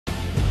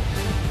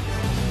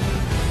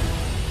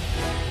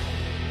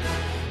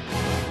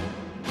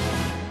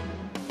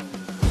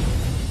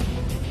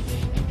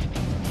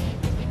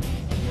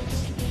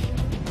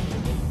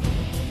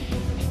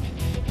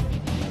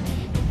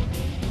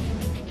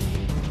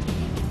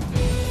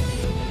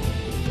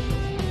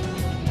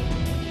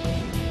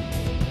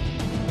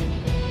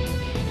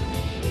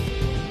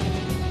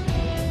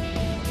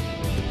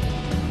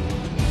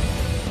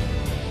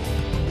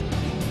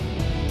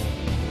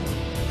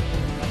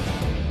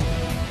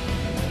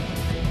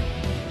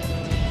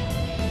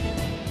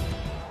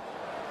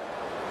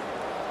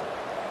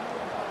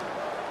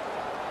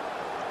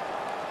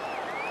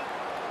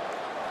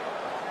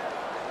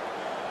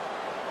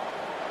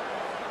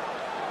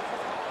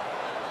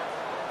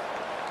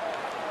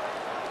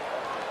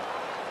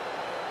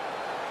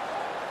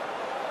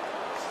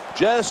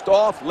just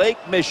off Lake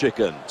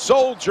Michigan,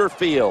 Soldier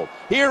Field,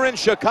 here in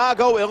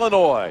Chicago,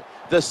 Illinois.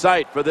 The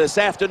site for this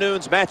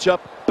afternoon's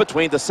matchup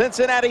between the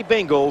Cincinnati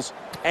Bengals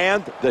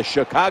and the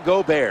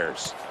Chicago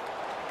Bears.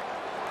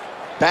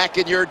 Back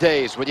in your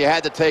days when you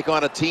had to take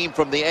on a team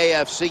from the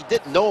AFC,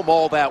 didn't know them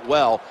all that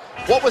well,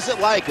 what was it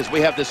like as we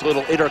have this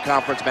little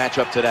interconference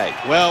matchup today?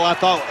 Well, I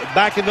thought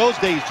back in those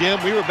days, Jim,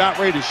 we were about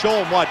ready to show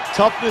them what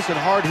toughness and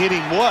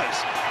hard-hitting was.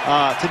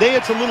 Today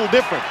it's a little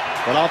different,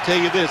 but I'll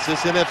tell you this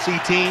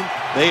NFC team,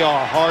 they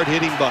are a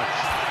hard-hitting bunch.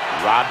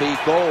 Robbie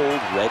Gould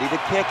ready to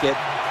kick it.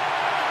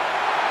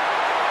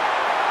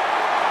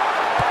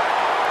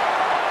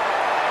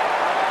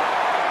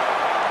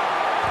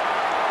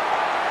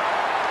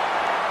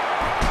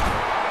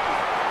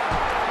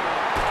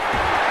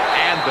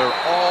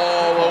 They're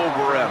all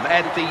over him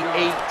at the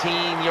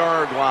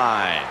 18-yard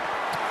line.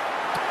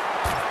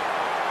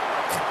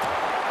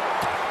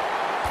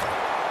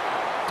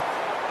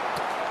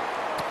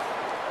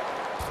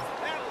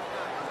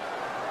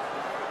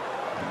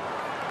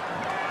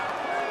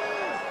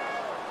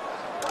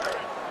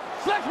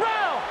 Flex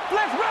round!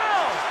 Flex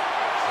round!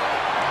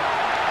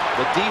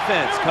 The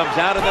defense comes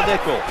out in the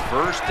nickel.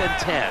 1st and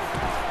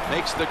 10.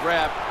 Makes the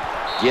grab.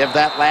 Give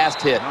that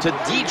last hit to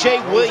DJ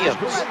Williams.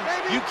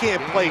 You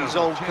can't play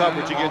zone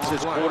coverage against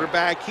this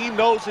quarterback. He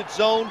knows it's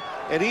zone,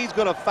 and he's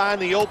going to find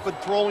the open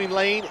throwing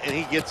lane, and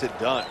he gets it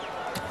done.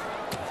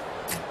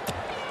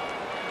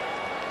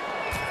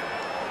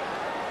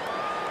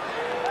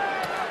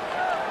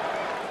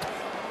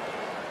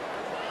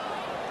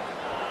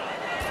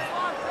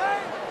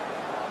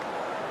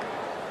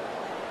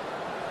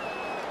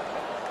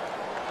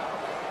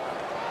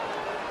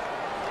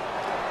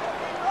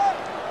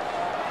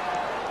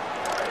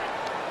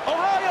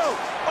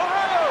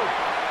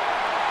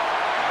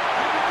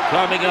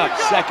 Coming up,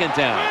 2nd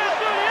down.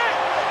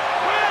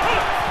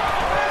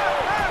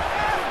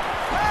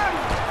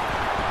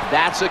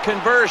 That's a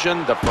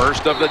conversion, the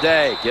first of the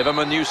day. Give him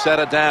a new set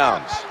of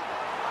downs.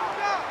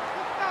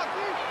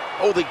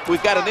 Oh,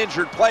 we've got an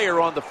injured player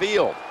on the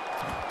field.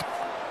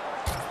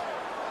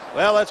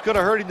 Well, that's going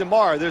to hurt him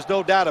tomorrow. There's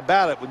no doubt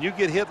about it. When you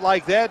get hit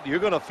like that, you're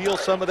going to feel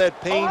some of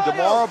that pain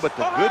tomorrow. But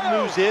the good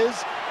news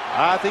is,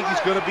 I think he's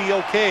going to be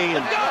okay.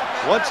 And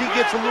once he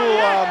gets a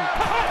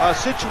little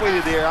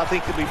situated there, I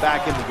think he'll be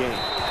back in the game.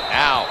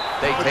 Now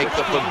they take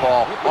the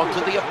football onto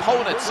the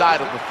opponent's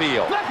side of the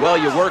field. Well,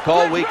 you work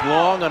all week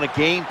long on a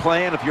game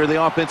plan if you're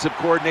the offensive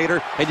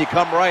coordinator, and you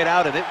come right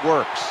out and it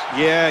works.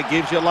 Yeah, it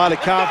gives you a lot of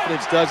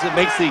confidence, does it?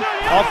 Makes the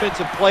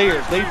offensive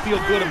players, they feel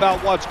good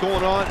about what's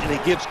going on, and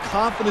it gives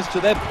confidence to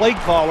that play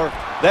caller.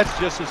 That's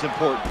just as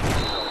important.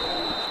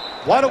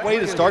 What a way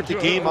to start the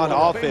game on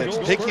offense.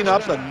 Picking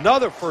up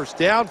another 1st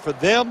down for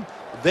them.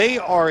 They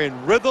are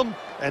in rhythm,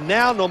 and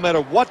now no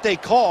matter what they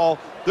call,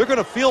 they're going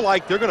to feel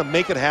like they're going to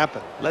make it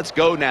happen. Let's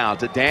go now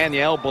to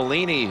Danielle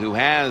Bellini, who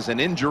has an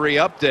injury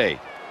update.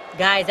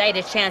 Guys, I had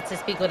a chance to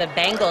speak with a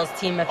Bengals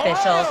team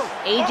official.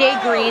 A.J.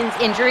 Green's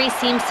injury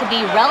seems to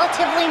be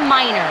relatively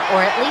minor,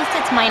 or at least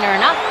it's minor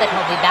enough that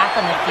he'll be back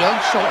on the field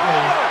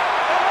shortly.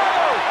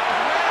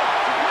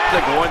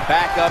 They're going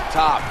back up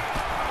top.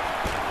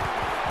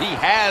 He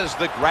has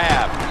the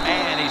grab,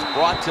 and he's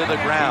brought to the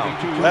ground.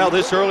 Well,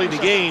 this early in the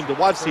game, to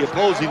watch the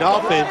opposing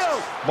offense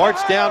march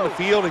down the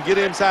field and get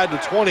inside the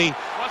 20,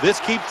 this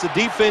keeps the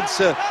defense,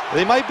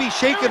 they might be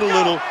shaking a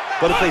little,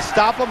 but if they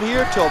stop them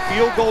here to a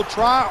field goal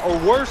try or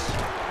worse,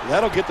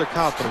 that'll get their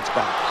confidence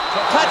back.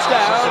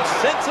 Touchdown,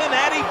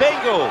 Cincinnati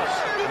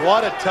Bengals.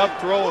 What a tough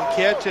throw and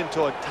catch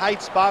into a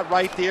tight spot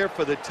right there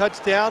for the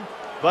touchdown.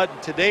 But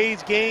in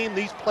today's game,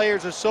 these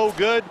players are so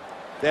good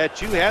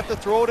that you have to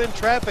throw it in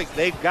traffic.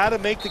 They've got to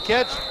make the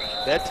catch.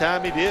 That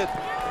time he did.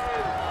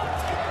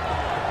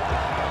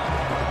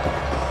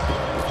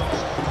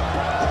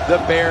 The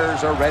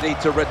Bears are ready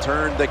to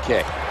return the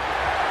kick.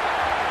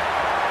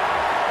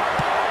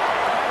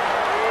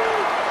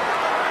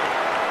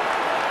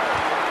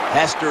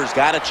 Hester's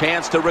got a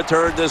chance to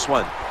return this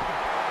one.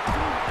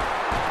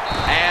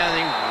 And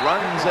he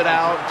runs it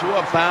out to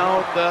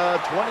about the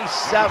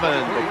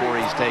 27 before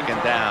he's taken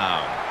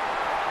down.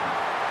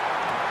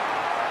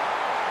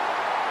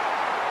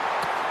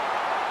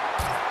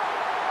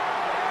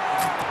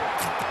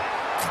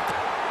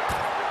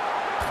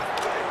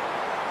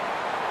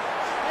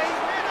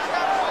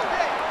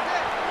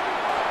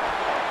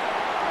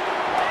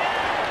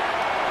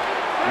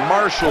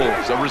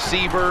 Marshall's a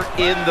receiver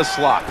in the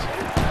slot.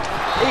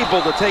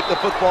 Able to take the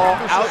football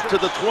out to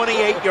the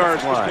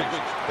 28-yard line.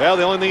 Well,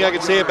 the only thing I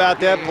can say about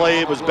that play,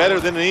 it was better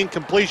than an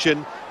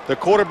incompletion. The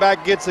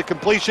quarterback gets the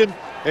completion,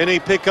 and they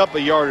pick up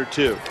a yard or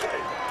two.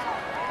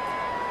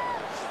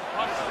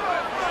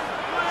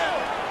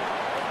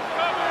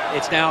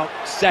 It's now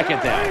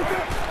 2nd down.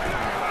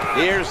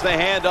 Here's the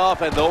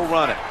handoff, and they'll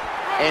run it.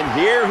 And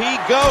here he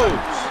goes.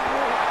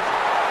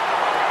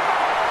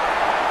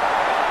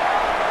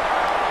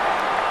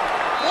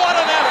 What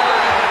an effort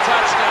and a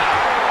touchdown.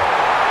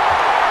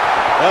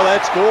 Well,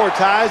 that score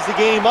ties the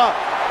game up.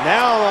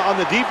 Now on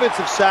the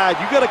defensive side,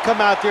 you got to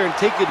come out there and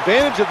take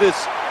advantage of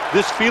this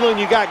this feeling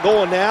you got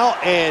going now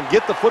and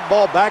get the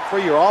football back for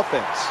your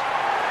offense.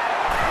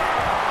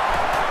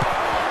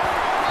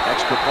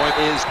 Extra point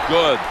is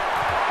good.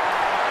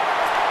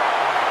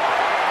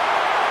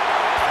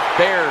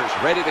 Bears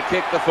ready to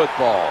kick the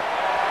football.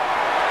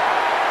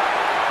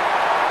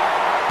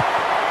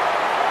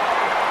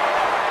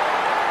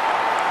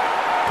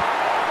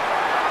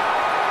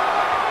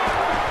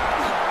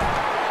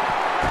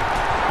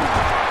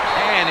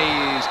 And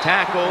he's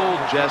tackled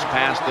just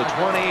past the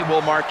 20.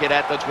 We'll mark it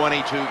at the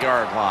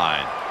 22-yard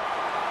line.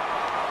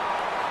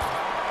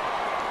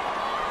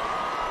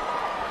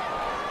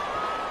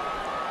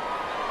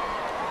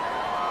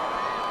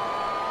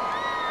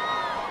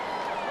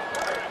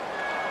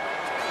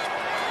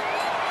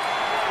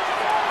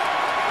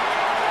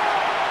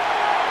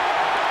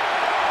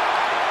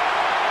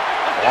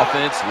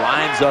 Offense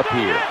lines up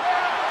here.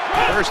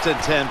 1st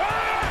and 10.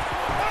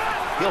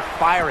 He'll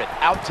fire it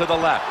out to the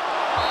left.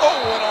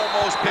 Oh, and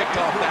almost picked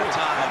off that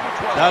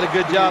time. Not a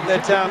good job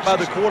that time by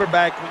the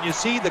quarterback. When you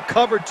see the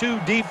cover 2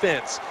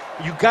 defense,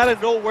 you got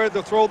to know where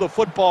to throw the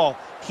football.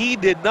 He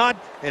did not,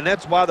 and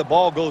that's why the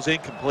ball goes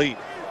incomplete.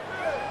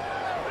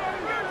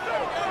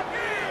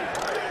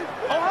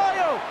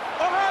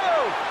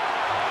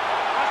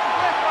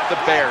 The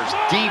Bears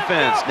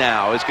defense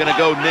now is going to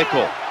go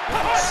nickel.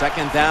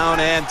 2nd down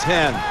and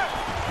 10.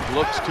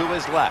 Looks to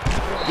his left.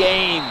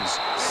 Gains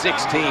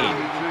 16.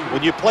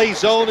 When you play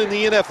zone in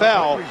the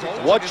NFL,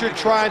 what you're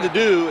trying to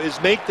do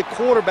is make the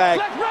quarterback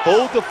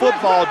hold the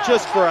football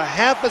just for a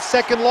half a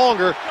second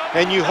longer,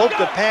 and you hope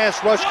the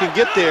pass rush can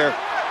get there.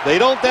 They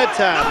don't that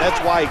time. That's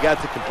why he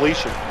got the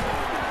completion.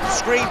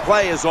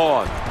 Screenplay is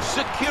on.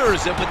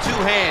 Secures it with 2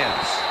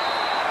 hands.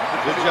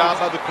 Good job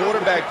by the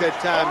quarterback that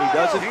time. He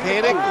doesn't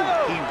panic.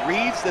 He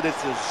reads that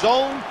it's a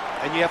zone,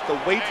 and you have to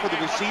wait for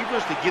the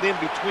receivers to get in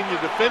between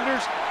your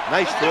defenders.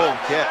 Nice throw and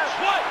catch.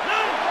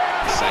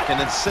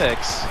 2nd and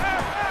 6.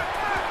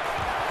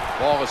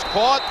 Ball is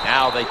caught.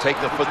 Now they take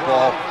the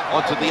football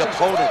onto the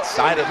opponent's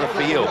side of the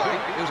field.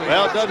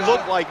 Well, it doesn't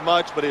look like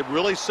much, but it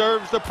really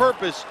serves the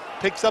purpose.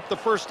 Picks up the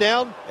 1st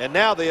down, and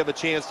now they have a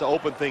chance to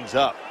open things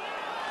up.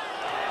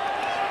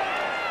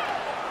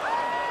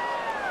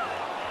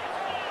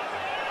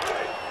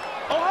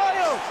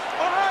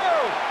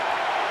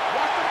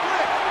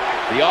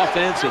 The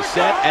offense is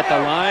set at the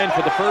line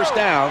for the 1st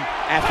down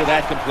after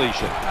that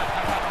completion.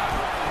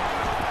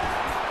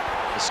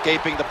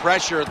 Escaping the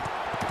pressure.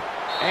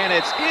 And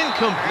it's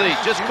incomplete.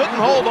 Just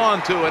couldn't hold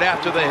on to it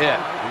after the hit.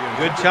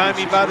 Good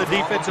timing by the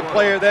defensive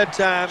player that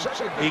time.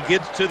 He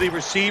gets to the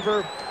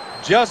receiver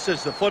just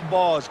as the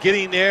football is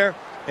getting there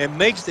and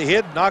makes the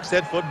hit, knocks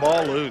that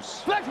football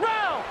loose. Flex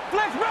round!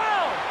 Flex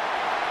round!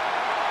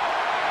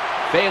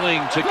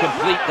 Failing to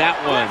complete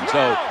that one.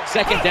 So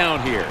 2nd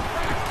down here.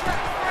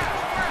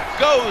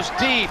 Goes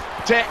deep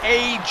to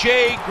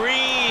A.J.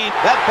 Green.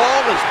 That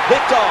ball is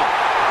picked off.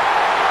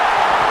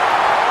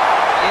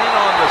 In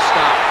on the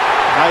stop.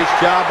 Nice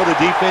job of the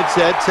defense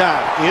that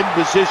time. In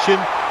position,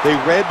 they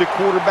read the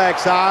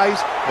quarterback's eyes,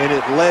 and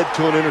it led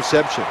to an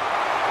interception.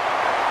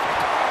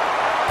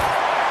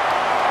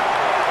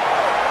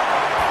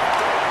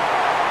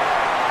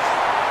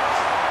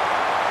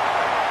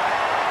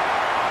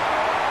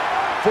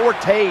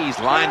 Forte's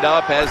lined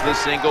up as the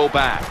single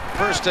back.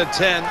 1st and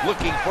 10,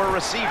 looking for a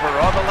receiver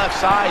on the left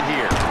side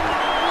here.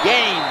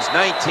 Gains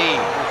 19.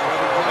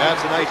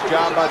 That's a nice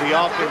job by the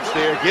offense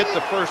there. Get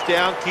the 1st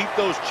down, keep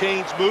those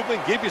chains moving,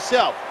 give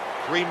yourself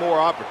 3 more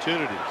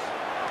opportunities.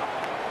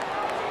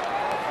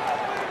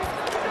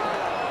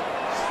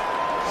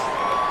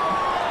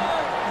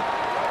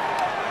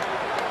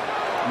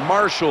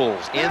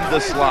 Marshall's in the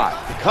slot.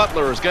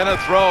 Cutler is going to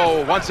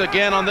throw once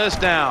again on this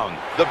down.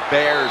 The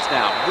Bears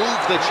now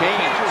move the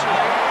chains.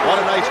 What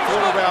a nice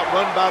corner route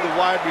run by the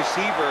wide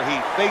receiver. He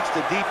fakes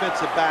the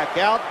defensive back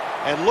out,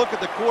 and look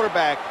at the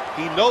quarterback.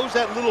 He knows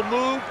that little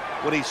move.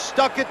 When he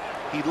stuck it,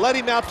 he let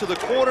him out to the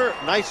corner.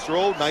 Nice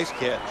throw, nice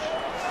catch.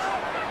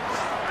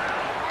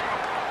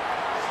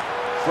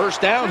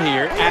 1st down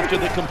here after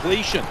the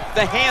completion.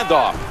 The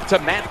handoff to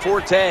Matt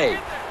Forte.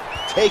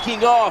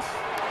 Taking off.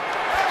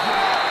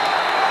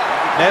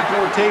 Matt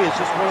Forte is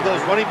just one of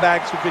those running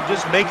backs who can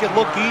just make it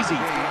look easy,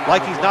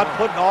 like he's not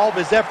putting all of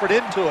his effort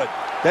into it.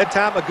 That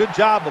time, a good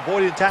job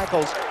avoiding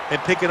tackles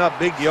and picking up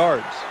big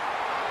yards.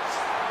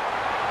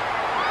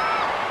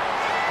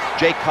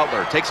 Jay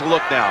Cutler takes a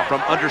look now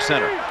from under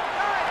center.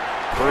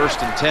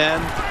 1st and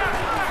 10.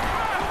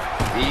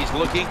 He's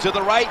looking to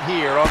the right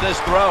here on this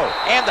throw.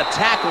 And the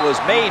tackle is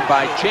made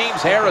by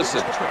James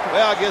Harrison.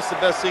 Well, I guess the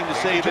best thing to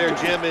say there,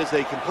 Jim, is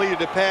they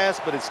completed a pass,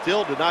 but it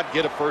still did not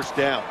get a 1st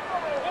down.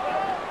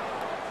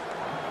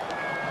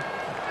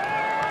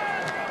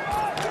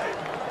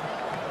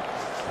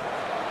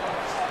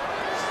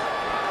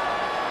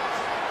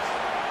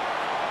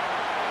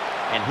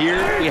 And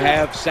here we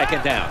have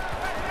 2nd down.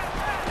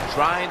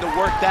 Trying to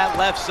work that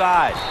left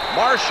side.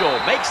 Marshall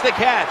makes the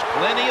catch.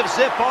 Plenty of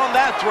zip on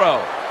that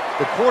throw.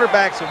 The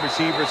quarterbacks and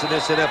receivers in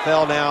this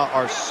NFL now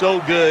are so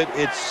good.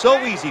 It's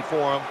so easy for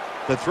them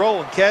to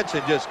throw and catch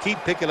and just keep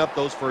picking up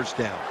those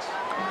 1st downs.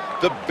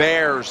 The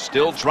Bears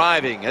still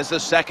driving as the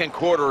second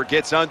quarter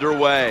gets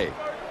underway.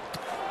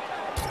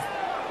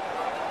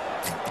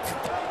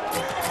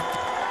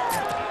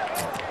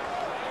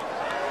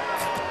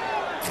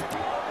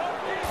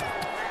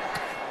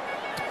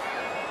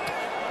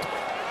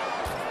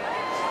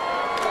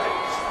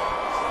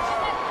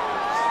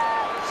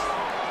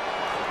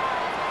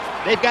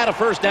 They've got a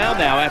first down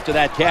now after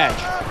that catch.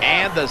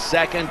 And the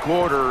second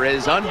quarter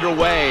is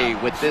underway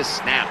with this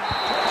snap.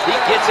 He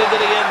gets into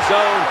the end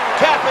zone,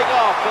 capping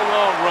off the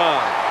long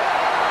run.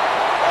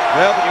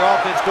 Well, when your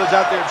offense goes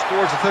out there and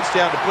scores a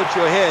touchdown to put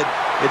you ahead,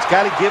 it's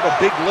got to give a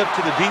big lift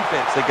to the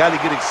defense. They got to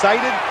get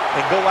excited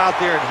and go out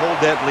there and hold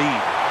that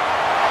lead.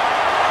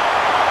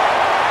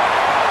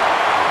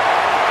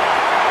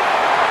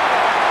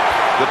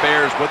 The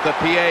Bears with the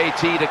PAT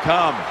to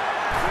come.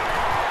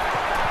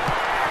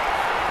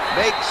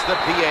 Makes the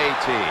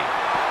PAT.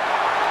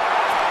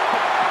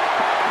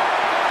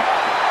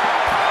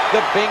 The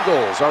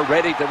Bengals are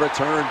ready to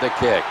return the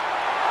kick.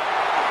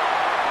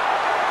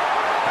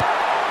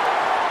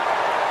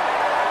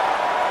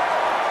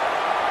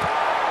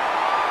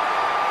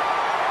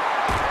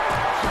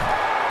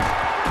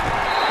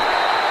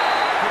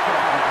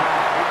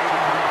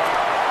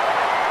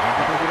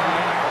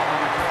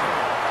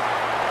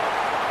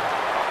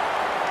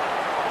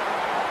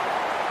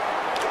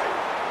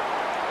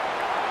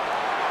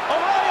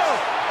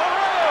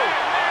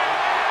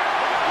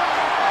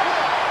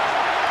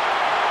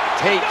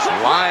 Takes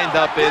lined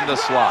up in the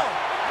slot.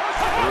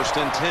 First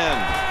and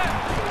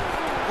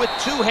 10. With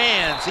two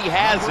hands, he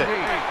has it.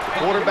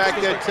 The quarterback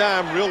that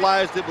time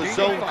realized it was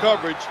zone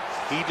coverage.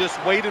 He just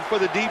waited for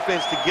the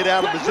defense to get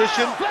out of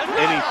position,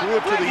 and he threw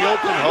it to the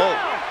open hole.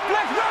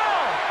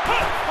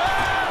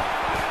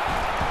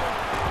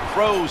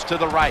 Throws to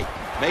the right.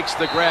 Makes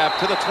the grab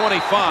to the 25.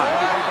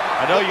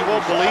 I know you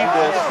won't believe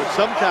this, but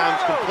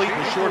sometimes completing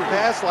a short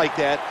pass like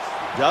that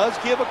does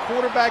give a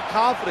quarterback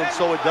confidence,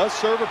 so it does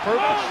serve a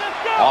purpose.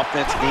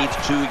 Offense needs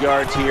 2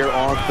 yards here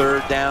on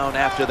third down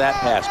after that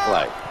pass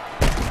play.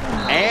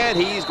 And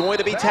he's going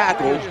to be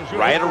tackled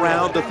right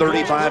around the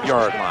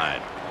 35-yard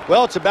line.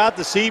 Well, it's about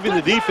deceiving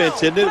the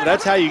defense, isn't it?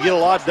 That's how you get a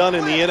lot done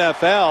in the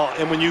NFL.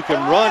 And when you can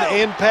run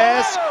and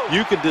pass,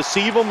 you can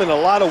deceive them in a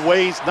lot of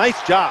ways.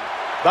 Nice job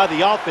by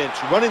the offense,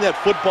 running that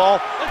football,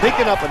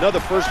 picking up another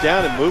first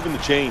down and moving the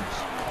chains.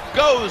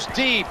 Goes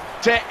deep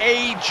to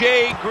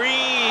A.J.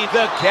 Green.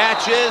 The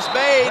catch is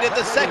made at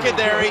the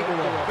secondary.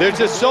 There's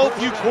just so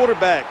few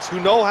quarterbacks who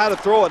know how to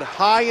throw it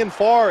high and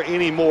far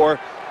anymore.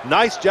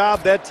 Nice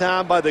job that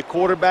time by the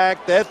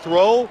quarterback. That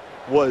throw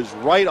was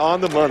right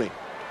on the money.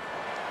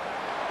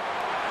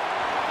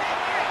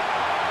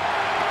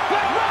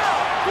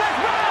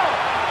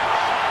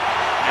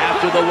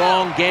 After the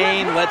long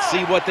gain, let's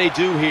see what they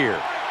do here.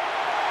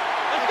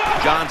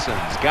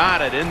 Johnson's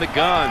got it in the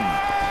gun.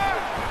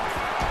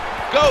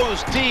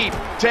 Goes deep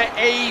to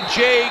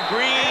A.J.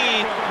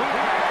 Green.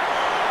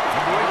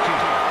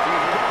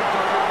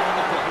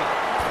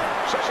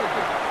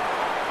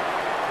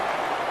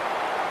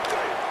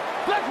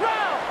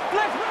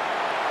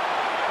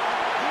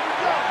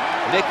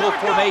 Nickel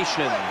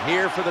formation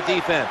here for the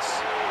defense.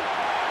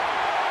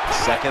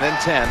 Second and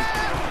 10.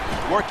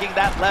 Working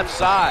that left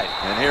side.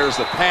 And here's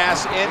the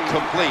pass,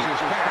 incomplete.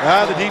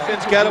 The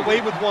defense got away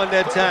with one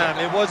that time.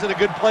 It wasn't a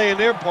good play in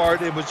their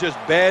part. It was just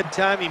bad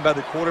timing by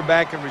the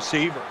quarterback and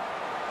receiver.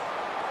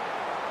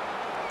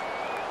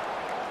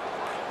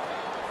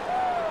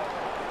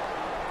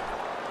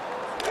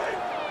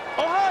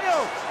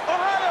 Ohio!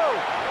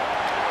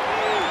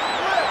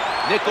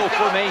 Nickel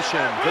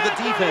formation for the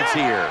defense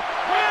here.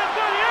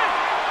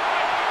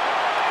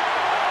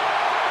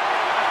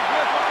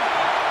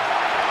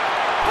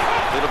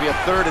 It'll be a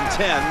third and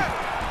 10.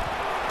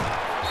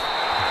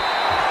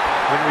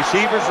 When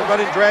receivers are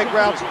running drag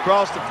routes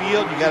across the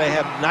field, you got to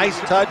have nice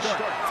touch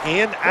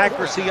and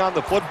accuracy on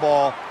the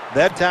football.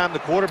 That time the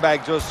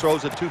quarterback just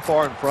throws it too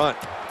far in front.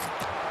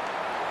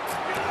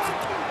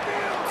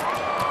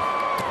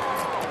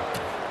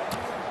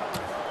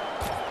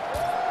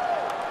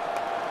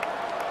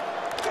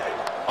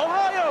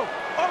 Ohio!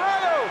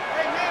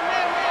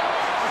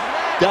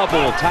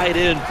 Double tight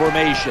end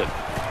formation.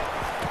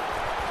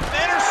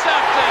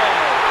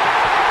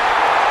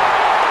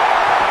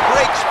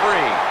 Breaks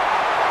free.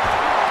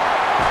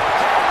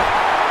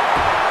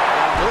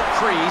 No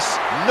crease.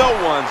 No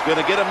one's going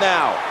to get him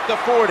now. The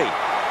 40,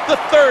 the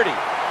 30,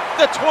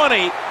 the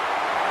 20,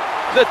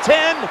 the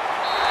 10.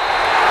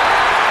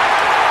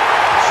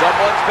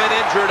 Someone's been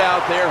injured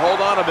out there.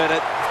 Hold on a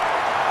minute.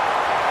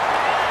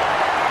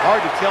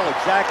 Hard to tell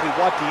exactly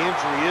what the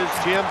injury is,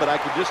 Jim, but I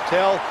can just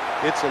tell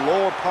it's the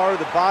lower part of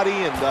the body,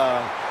 and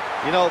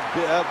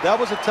that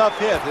was a tough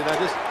hit, and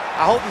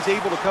I hope he's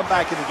able to come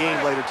back in the game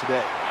later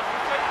today.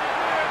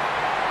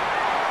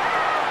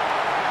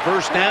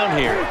 First down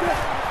here.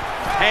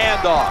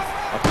 Handoff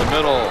up the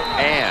middle,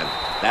 and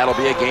that'll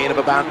be a gain of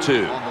about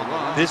 2.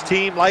 This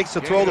team likes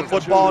to throw the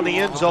football in the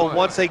end zone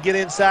once they get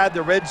inside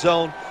the red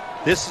zone.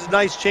 This is a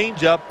nice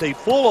changeup. They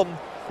fool them.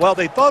 Well,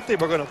 they thought they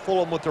were going to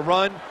fool them with the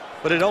run,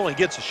 but it only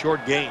gets a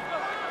short gain.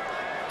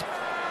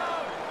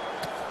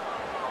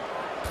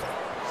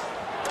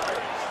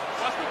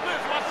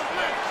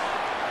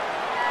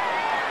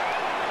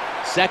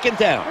 2nd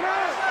down.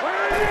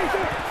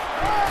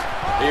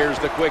 Here's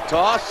the quick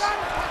toss.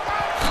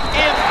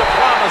 In the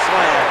promised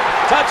land.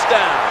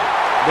 Touchdown.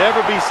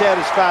 Never be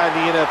satisfied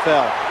in the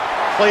NFL.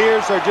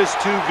 Players are just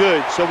too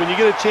good. So when you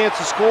get a chance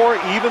to score,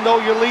 even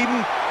though you're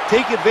leading,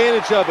 take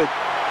advantage of it.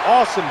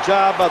 Awesome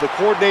job by the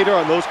coordinator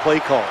on those play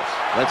calls.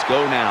 Let's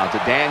go now to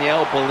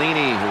Danielle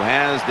Bellini, who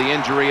has the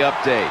injury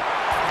update.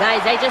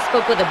 Guys, I just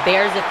spoke with a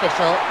Bears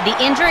official. The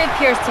injury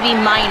appears to be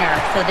minor,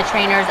 so the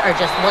trainers are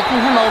just looking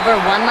him over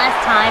one last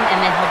time, and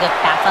then he'll get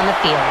back on the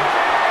field.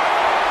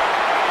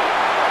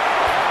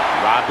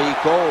 Robbie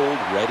Gould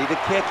ready to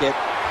kick it.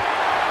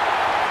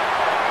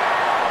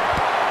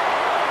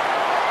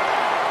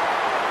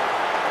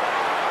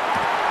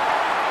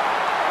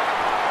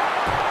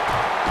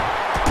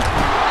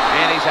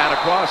 And he's out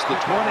across the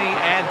 20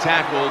 and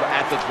tackled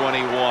at the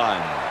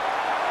 21.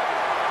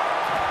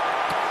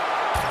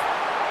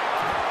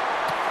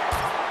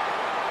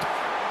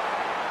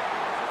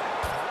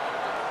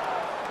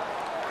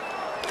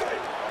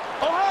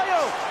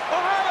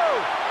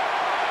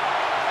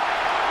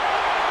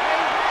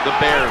 The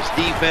Bears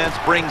defense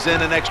brings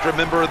in an extra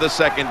member of the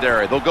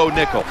secondary. They'll go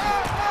nickel.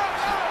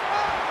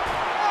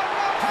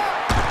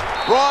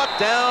 Brought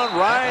down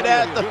right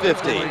at the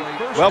 50.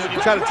 Well, when you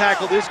try to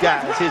tackle this guy,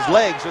 his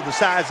legs are the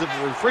size of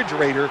a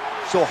refrigerator,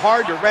 so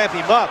hard to wrap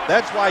him up.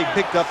 That's why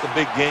he picked up the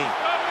big gain.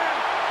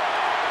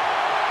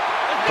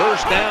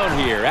 1st down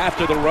here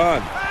after the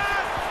run.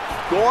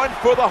 Going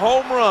for the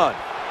home run.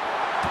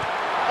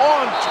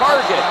 On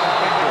target.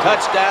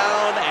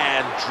 Touchdown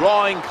and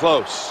drawing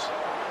close.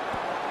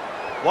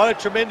 What a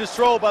tremendous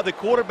throw by the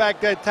quarterback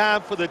that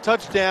time for the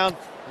touchdown.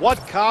 What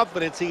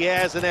confidence he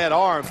has in that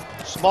arm.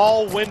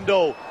 Small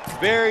window,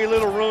 very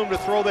little room to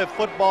throw that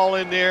football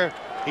in there.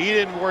 He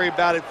didn't worry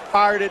about it,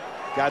 fired it,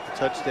 got the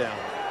touchdown.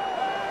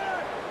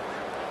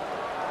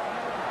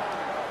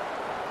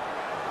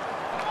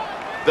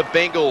 The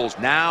Bengals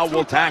now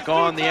will tack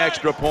on the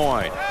extra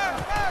point.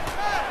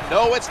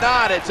 No, it's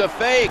not. It's a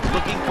fake.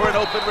 Looking for an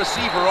open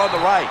receiver on the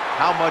right.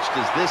 How much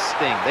does this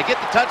sting? They get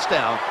the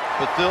touchdown,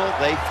 but still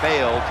they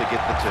fail to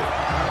get the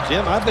 2.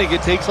 Jim, I think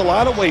it takes a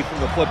lot away from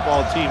the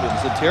football team. It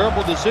was a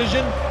terrible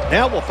decision.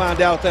 Now we'll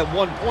find out that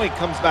 1 point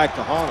comes back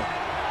to haunt them.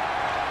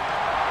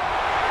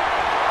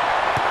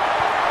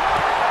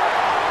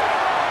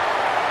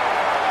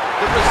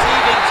 The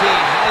receiving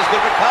team has the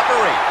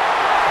recovery.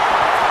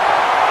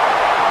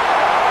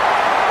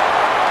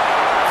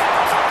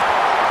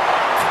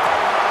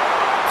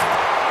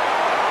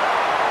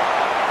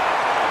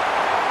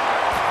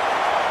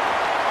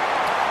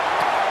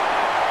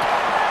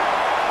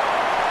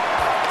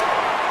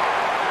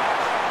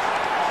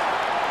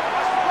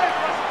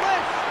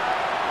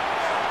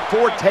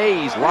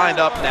 Forte's lined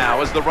up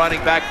now as the running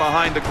back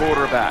behind the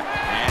quarterback.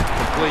 And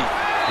complete.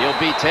 He'll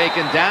be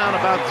taken down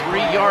about 3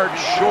 yards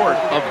short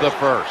of the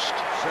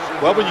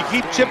 1st. Well, when you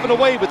keep chipping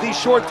away with these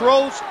short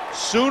throws,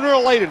 sooner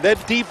or later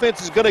that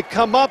defense is going to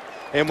come up,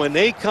 and when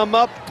they come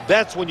up,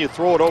 that's when you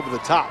throw it over the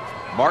top.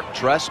 Mark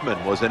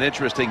Trestman was an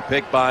interesting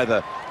pick by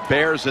the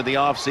Bears in the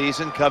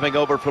offseason, coming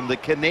over from the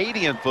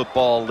Canadian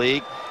Football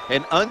League.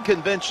 An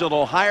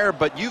unconventional hire,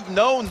 but you've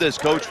known this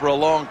coach for a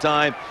long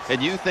time,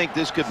 and you think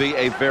this could be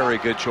a very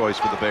good choice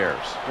for the Bears.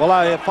 Well,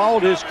 I have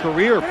followed his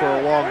career for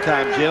a long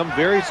time, Jim.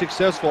 Very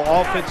successful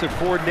offensive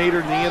coordinator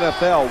in the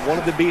NFL.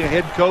 Wanted to be a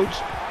head coach,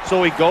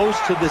 so he goes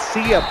to the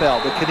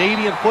CFL, the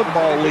Canadian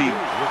Football League.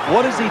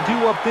 What does he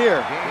do up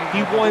there?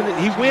 He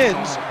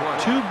wins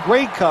 2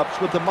 Grey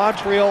Cups with the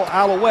Montreal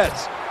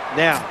Alouettes.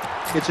 Now,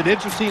 it's an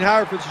interesting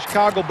hire for the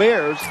Chicago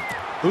Bears.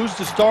 Who's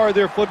the star of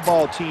their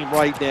football team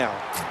right now?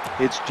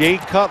 It's Jay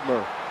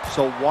Cutler.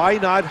 So why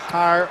not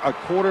hire a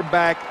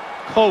quarterback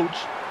coach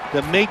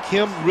to make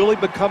him really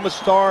become a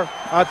star?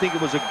 I think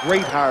it was a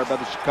great hire by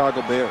the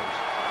Chicago Bears.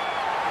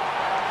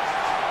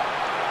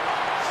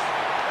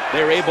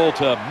 They're able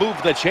to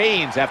move the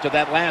chains after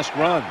that last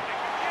run.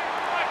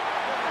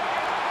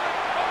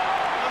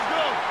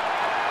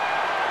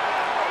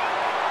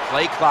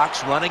 Play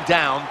clock's running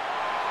down.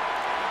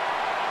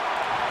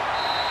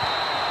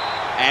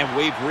 And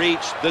we've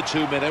reached the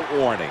 2-minute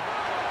warning.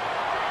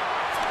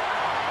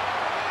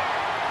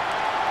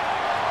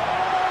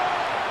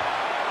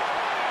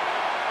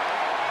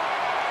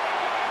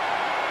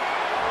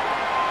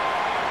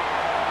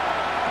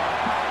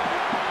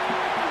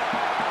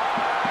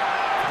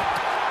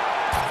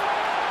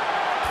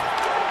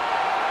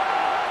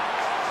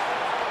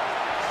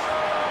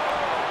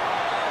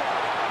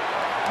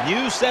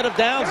 New set of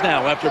downs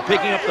now after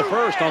picking up the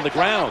 1st on the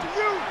ground.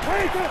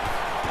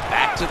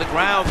 Back to the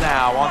ground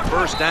now on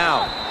 1st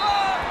down.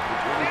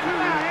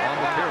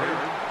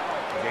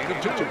 Gain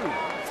of 2.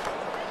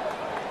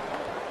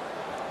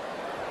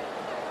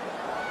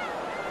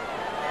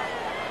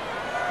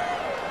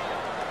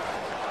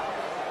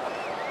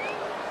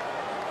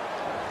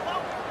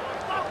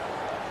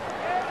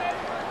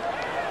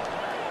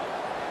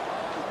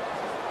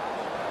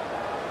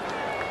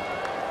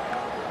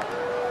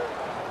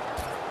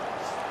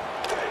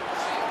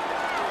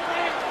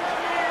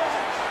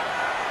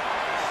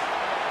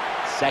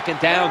 Second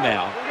down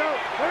now.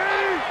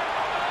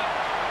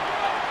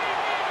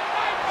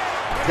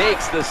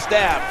 Takes the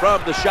snap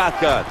from the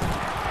shotgun.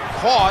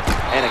 Caught,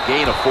 and a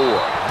gain of 4.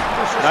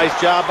 Nice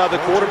job by the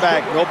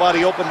quarterback.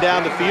 Nobody open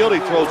down the field. He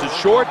throws it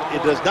short.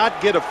 It does not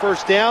get a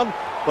first down,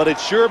 but it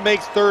sure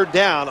makes third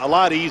down a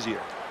lot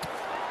easier.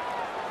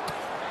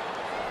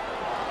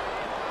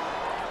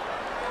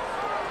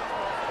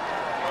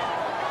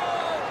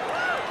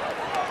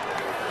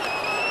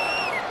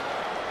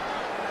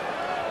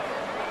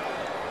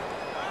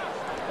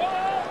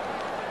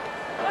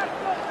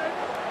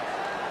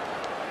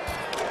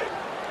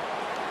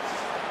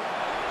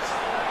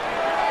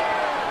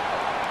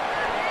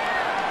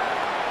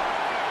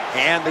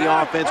 And the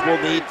offense will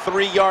need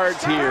 3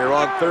 yards here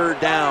on third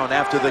down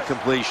after the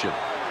completion.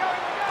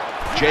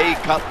 Jay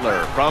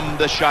Cutler from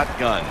the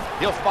shotgun.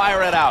 He'll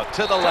fire it out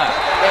to the left.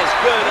 As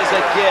good as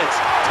it gets.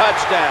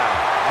 Touchdown.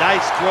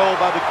 Nice throw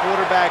by the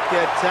quarterback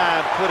that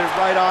time. Put it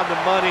right on the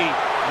money.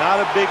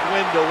 Not a big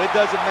window. It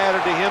doesn't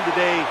matter to him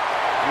today.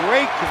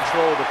 Great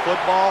control of the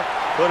football.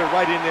 Put it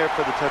right in there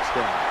for the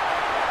touchdown.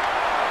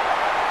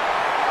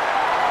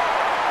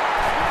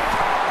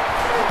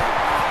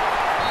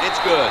 It's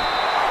good.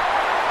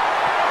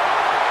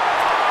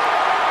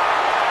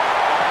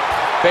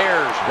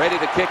 Bears ready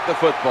to kick the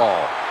football.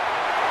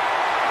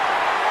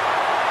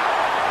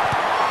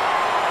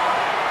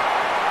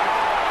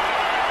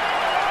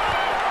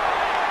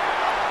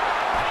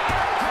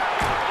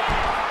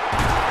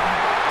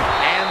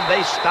 And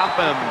they stop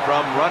him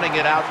from running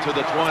it out to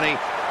the 20.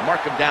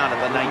 Mark him down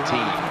at the 19.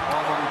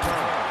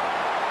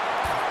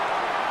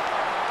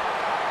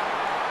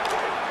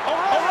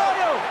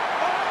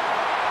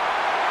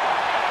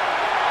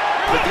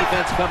 The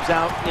defense comes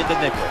out in the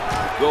nickel.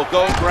 Will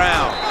go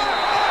ground.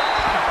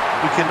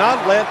 You cannot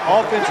let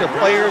offensive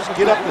players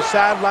get up the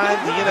sideline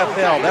in the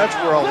NFL. That's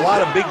where a lot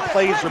of big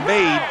plays are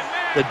made.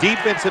 The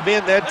defensive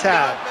end that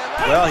time,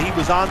 well, he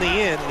was on the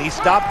end, and he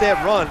stopped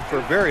that run for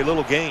very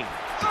little gain.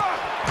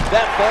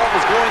 That ball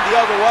was going the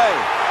other way.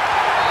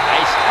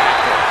 Nice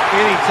tackle.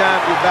 Anytime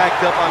you're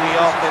backed up on the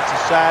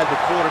offensive side, the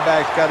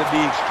quarterback's got to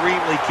be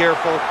extremely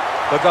careful,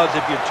 because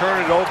if you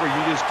turn it over,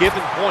 you're just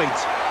giving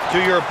points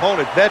to your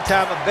opponent. That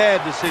time, a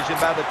bad decision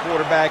by the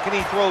quarterback, and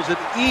he throws it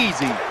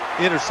easy.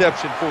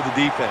 Interception for the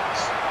defense.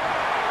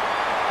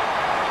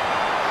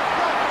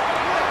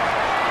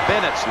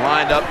 Bennett's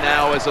lined up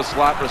now as a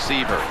slot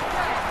receiver.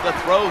 The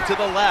throw to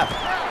the left.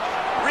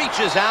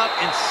 Reaches out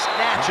and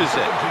snatches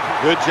it.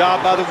 Good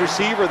job by the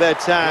receiver that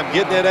time.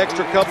 Getting that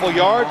extra couple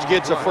yards,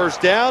 gets a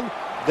first down.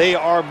 They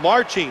are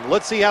marching.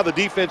 Let's see how the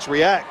defense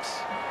reacts.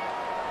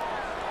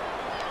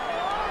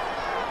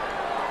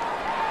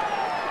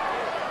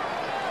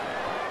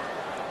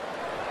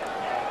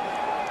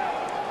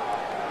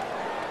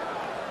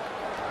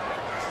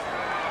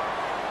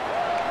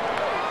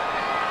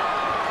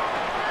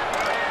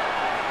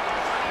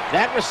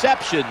 That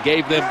reception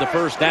gave them the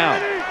first down.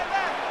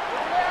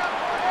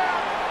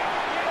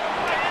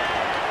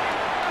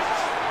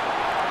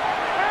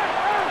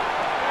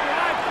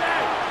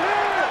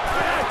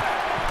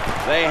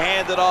 They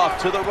hand it off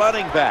to the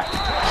running back.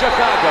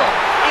 Chicago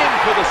in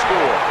for the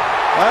score.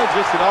 Well,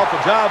 just an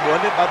awful job,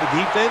 wasn't it, by the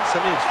defense? I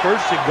mean, it's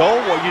first and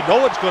goal. Well, you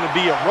know it's going to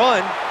be a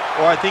run,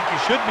 or I think you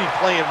should be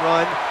playing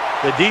run.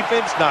 The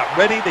defense not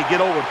ready. They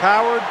get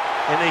overpowered,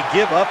 and they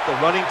give up the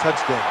running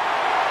touchdown.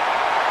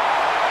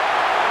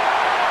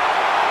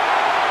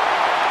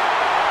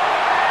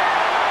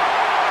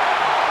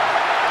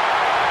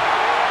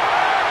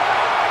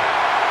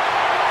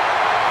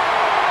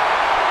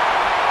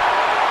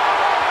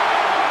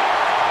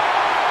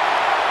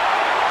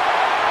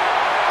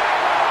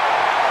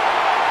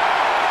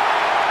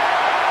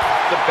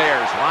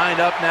 Bears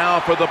lined up now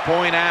for the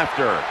point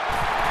after.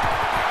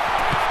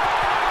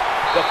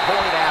 The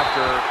point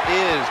after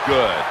is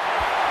good.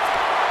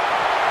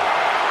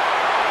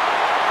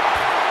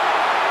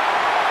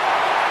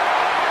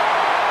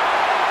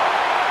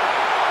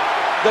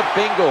 The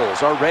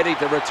Bengals are ready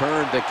to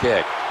return the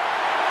kick.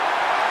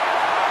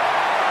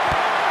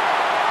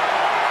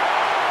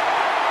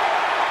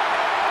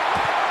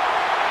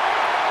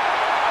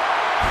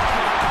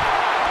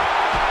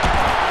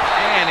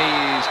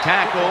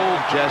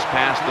 Tackled just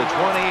past the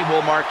 20.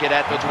 We'll mark it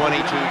at the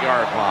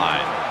 22-yard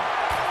line.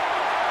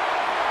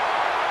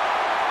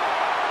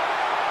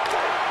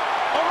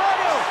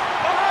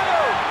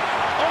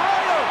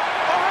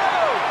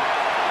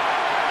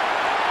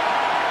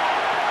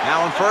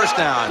 Now on first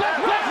down.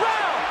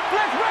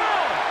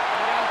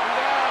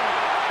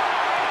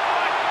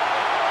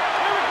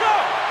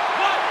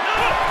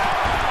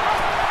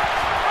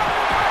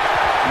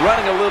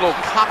 Running a little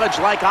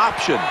college-like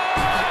option.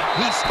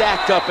 He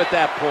stacked up at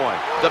that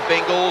point. The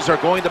Bengals are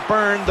going to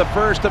burn the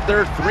first of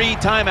their 3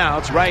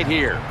 timeouts right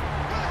here.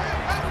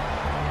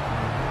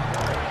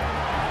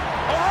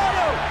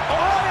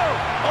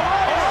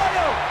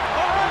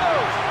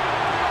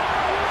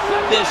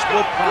 This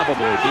will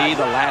probably be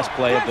the last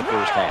play of the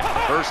first half.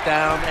 First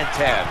down and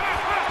 10.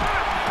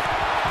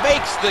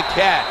 Makes the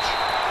catch.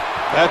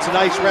 That's a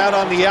nice route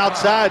on the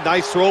outside.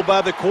 Nice throw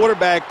by the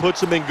quarterback.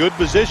 Puts him in good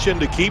position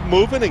to keep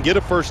moving and get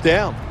a first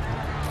down.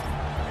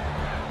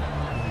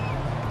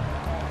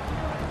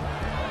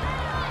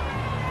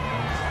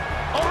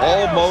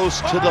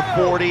 Almost to the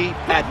 40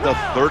 at the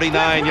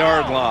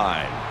 39-yard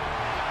line.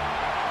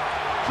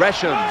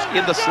 Gresham's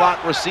in the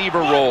slot receiver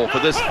role for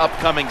this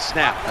upcoming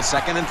snap. A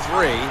 2nd and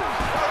 3.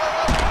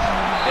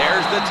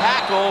 There's the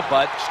tackle,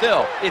 but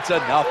still, it's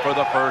enough for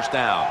the first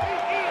down.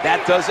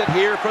 That does it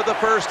here for the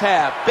first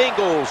half.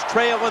 Bengals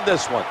trail in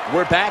this one.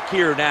 We're back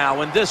here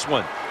now in this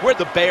one, where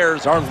the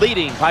Bears are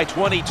leading by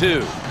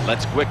 22.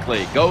 Let's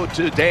quickly go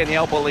to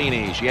Danielle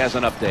Bellini. She has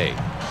an update.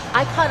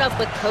 I caught up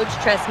with Coach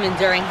Tressman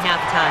during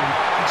halftime.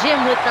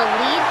 Jim, with the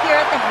lead here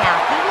at the half,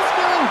 he was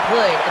feeling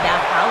good about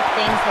how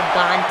things had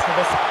gone to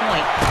this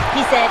point.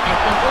 He said, I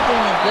think we're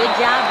doing a good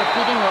job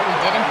repeating what we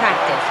did in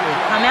practice.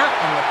 We've come out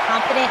and we're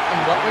confident in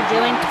what we're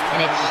doing, and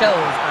it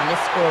shows on the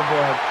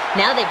scoreboard.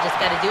 Now they've just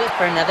got to do it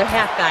for another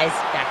half, guys.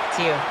 Back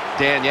to you.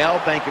 Danielle,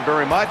 thank you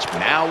very much.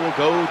 Now we'll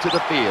go to the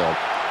field.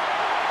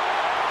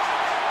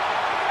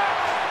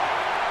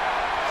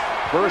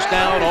 First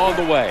down on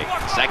the way.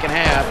 Second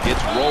half,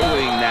 it's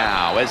rolling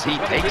now as he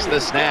takes the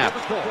snap.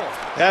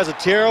 That's a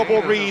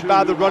terrible read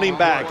by the running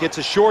back. It's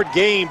a short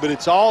game, but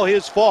it's all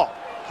his fault.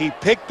 He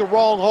picked the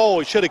wrong hole.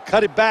 He should have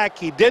cut it back.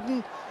 He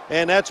didn't,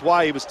 and that's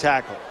why he was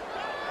tackled.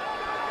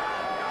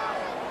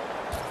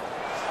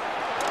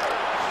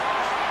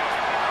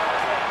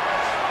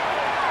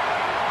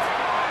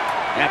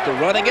 After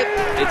running it,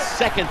 it's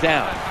second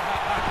down.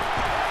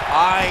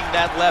 Eyeing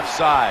that left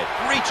side.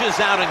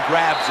 Reaches out and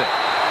grabs it.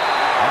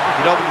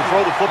 You know, when you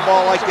throw the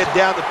football like that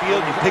down the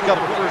field, you pick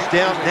up a first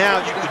down. Now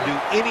you can do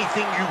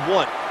anything you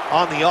want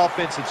on the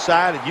offensive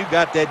side, and you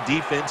got that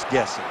defense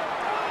guessing.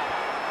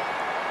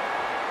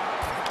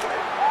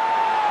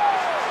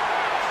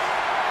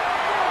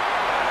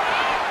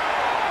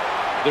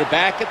 They're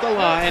back at the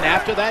line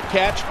after that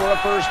catch for a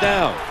first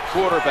down.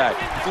 Quarterback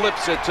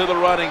flips it to the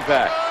running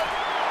back.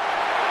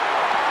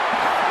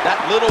 That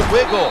little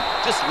wiggle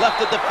just left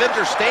the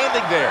defender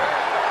standing there.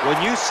 When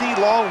you see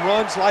long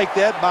runs like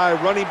that by a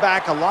running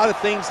back, a lot of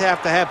things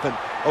have to happen.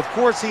 Of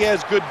course, he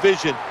has good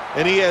vision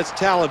and he has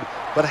talent,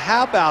 but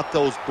how about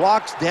those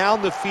blocks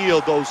down the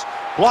field, those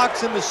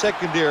blocks in the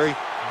secondary?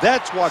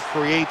 That's what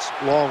creates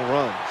long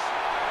runs.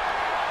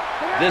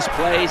 This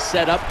play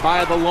set up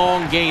by the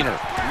long gainer.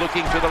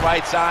 Looking to the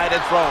right side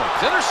and throwing.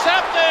 It's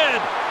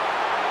intercepted!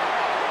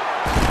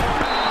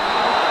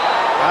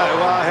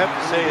 Well, I have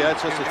to say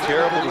that's just a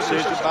terrible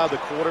decision by the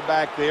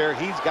quarterback there.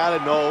 He's got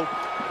to know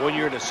when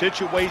you're in a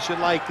situation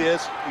like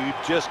this, you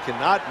just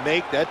cannot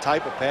make that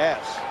type of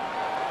pass.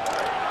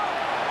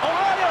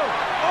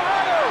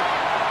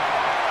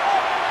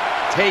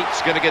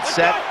 Tate's going to get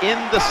set in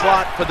the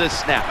slot for this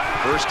snap.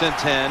 First and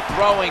 10,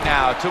 throwing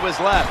now to his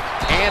left.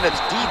 And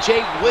it's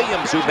DJ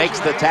Williams who makes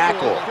the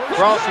tackle.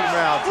 Crossing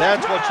routes,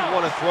 that's what you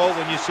want to throw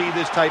when you see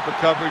this type of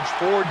coverage.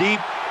 4 deep,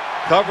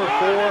 cover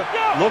 4.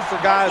 Look for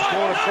guys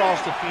going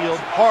across the field.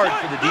 Hard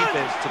for the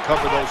defense to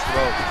cover those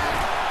throws.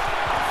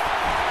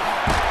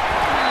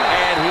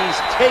 He's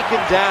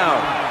taken down.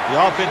 The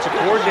offensive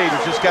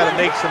coordinator's just got to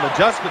make some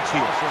adjustments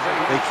here.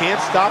 They can't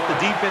stop the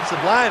defensive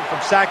line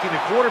from sacking the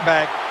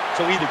quarterback,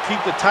 so either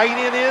keep the tight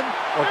end in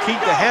or keep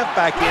the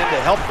halfback in to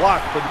help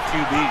block for the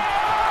QB.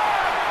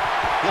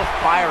 He'll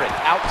fire it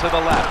out to the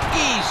left.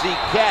 Easy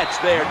catch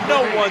there.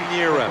 No one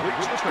near him.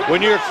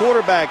 When you're a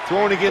quarterback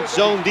throwing against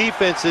zone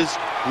defenses,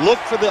 look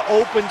for the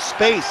open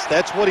space.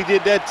 That's what he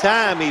did that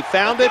time. He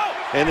found it,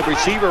 and the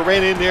receiver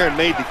ran in there and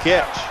made the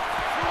catch.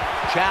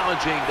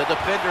 Challenging the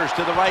defenders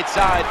to the right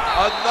side.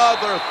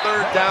 Another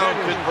third down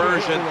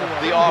conversion.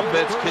 The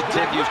offense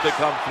continues to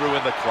come through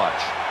in the clutch.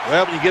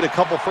 Well, when you get a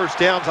couple first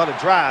downs on a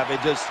drive,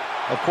 it just,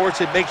 of course,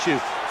 it makes you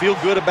feel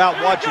good about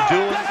what you're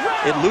doing.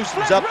 It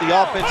loosens up the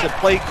offensive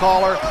play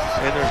caller,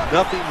 and there's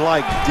nothing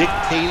like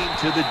dictating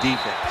to the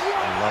defense.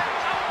 I love it.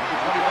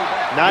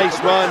 Nice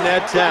run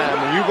that time.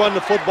 When you run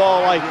the football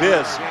like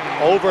this,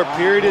 over a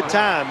period of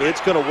time,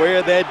 it's going to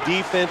wear that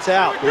defense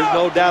out. There's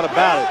no doubt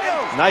about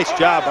it. Nice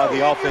job by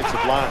the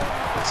offensive line.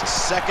 It's a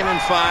 2nd and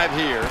 5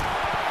 here.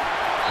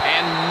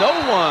 And no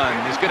one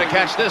is going to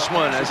catch this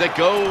one as it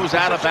goes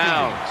out of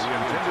bounds. The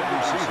intended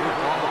receiver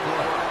on the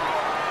play.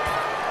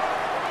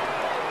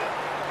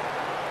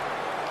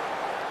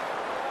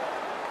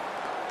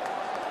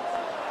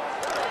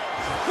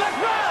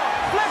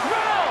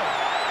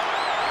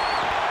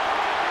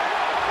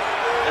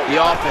 The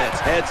offense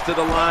heads to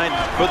the line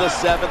for the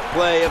 7th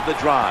play of the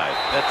drive.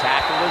 The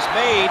tackle is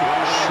made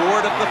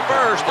short of the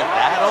first, and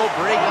that'll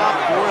bring up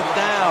 4th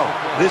down.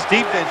 This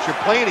defense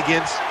you're playing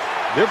against,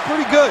 they're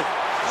pretty good.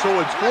 So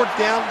it's 4th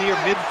down near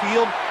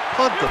midfield,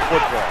 punt the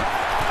football.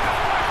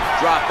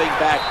 Dropping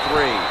back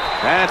 3.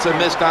 That's a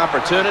missed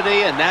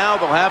opportunity, and now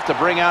they'll have to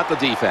bring out the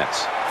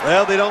defense.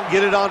 Well, they don't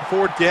get it on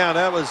 4th down.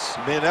 That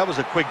was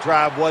a quick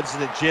drive,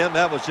 wasn't it, Jim?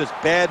 That was just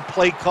bad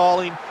play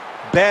calling,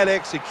 bad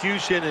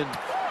execution, and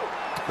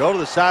go to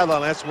the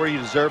sideline. That's where you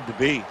deserve to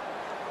be.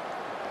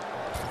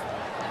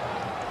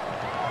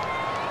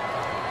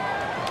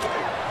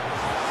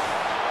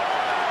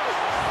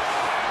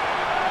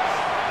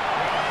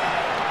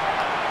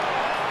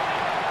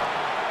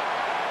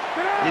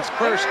 It's It's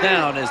first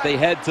down as they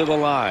head to the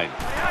line.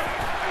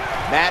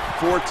 Matt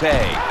Forte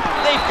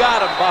They've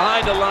got him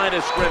behind the line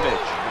of scrimmage.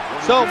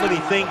 So many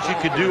things you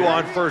could do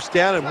on first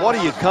down, and what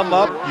do you come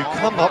up? You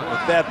come up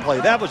with that play.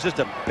 That was just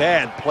a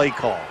bad play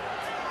call.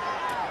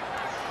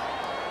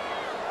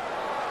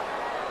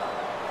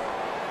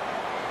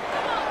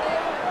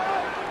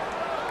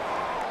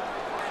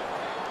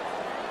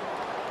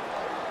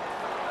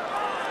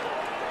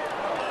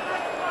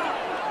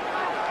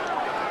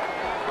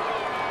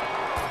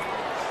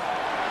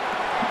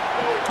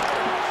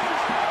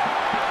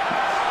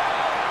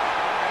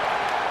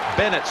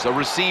 Bennett's a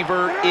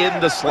receiver in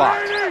the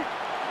slot.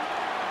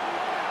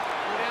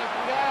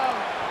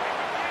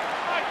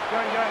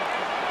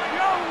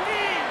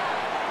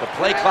 The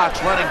play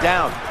clock's running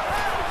down.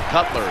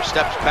 Cutler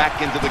steps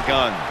back into the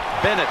gun.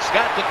 Bennett's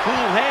got the cool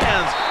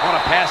hands on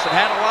a pass that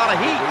had a lot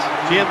of heat.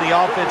 Jim, the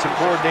offensive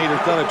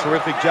coordinator's done a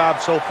terrific job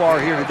so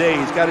far here today.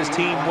 He's got his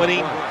team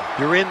winning.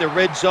 You're in the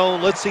red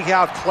zone. Let's see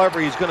how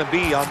clever he's going to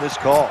be on this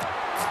call.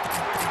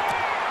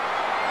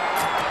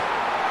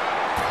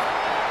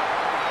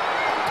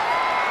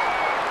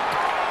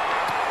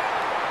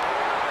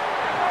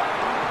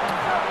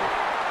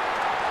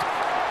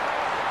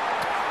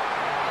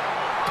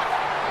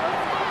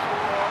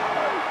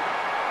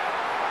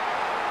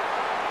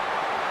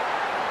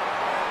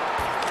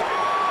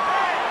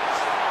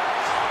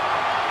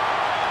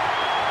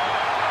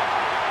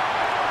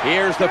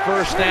 Here's the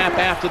first snap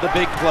after the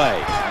big play.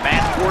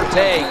 Matt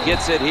Forte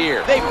gets it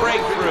here. They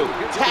break through,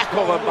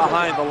 tackle him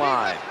behind the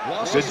line.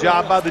 Good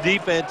job by the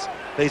defense.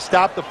 They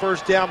stopped the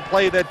first down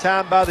play that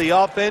time by the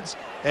offense,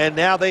 and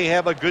now they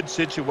have a good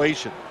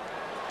situation.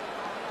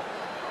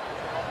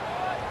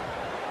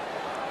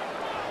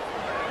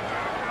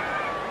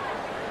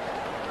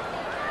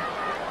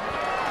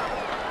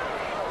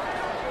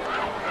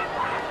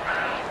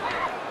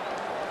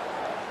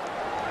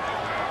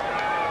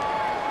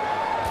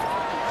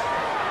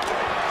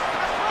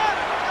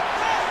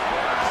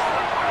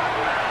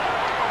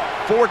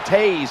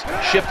 Forte's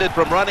shifted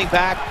from running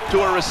back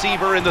to a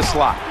receiver in the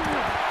slot.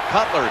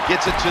 Cutler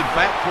gets it to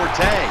Matt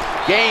Forte.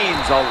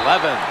 Gains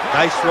 11.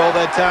 Nice throw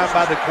that time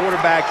by the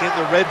quarterback in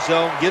the red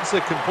zone. Gets the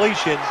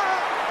completion.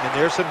 And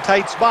there's some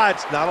tight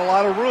spots. Not a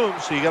lot of room,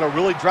 so you got to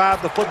really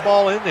drive the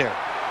football in there.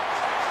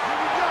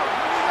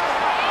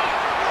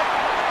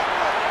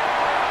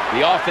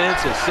 The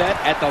offense is set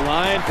at the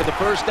line for the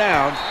first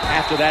down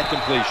after that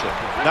completion.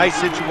 Nice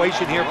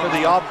situation here for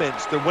the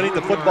offense. They're winning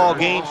the football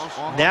game.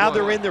 Now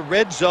they're in the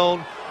red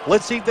zone.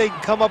 Let's see if they can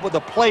come up with a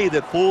play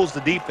that fools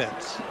the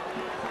defense.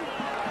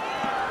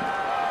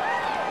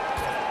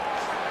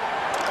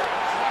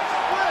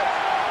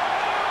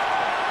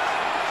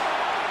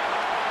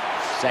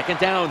 Second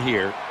down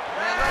here.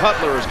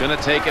 Cutler is going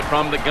to take it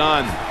from the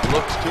gun.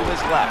 Looks to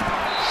his left.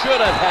 Should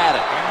have had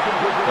it.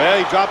 Well,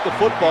 he dropped the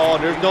football,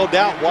 and there's no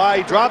doubt why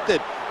he dropped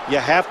it. You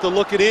have to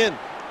look it in.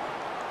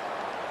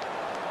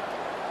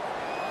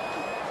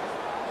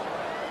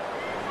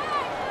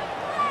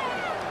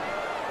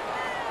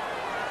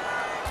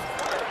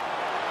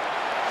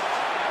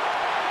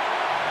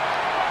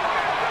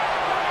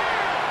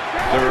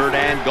 Third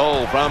and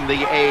goal from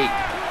the 8.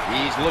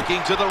 He's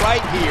looking to the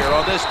right here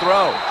on this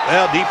throw.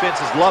 Well,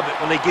 defenses love it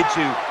when they get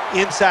you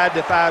inside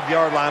the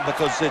 5-yard line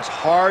because it's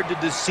hard to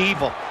deceive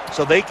them.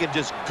 So they can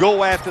just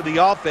go after the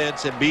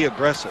offense and be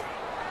aggressive.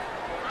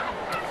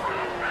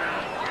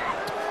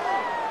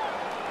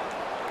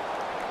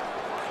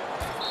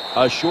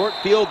 A short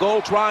field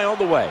goal try on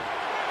the way.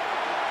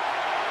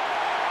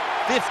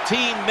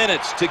 15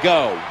 minutes to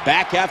go.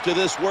 Back after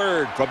this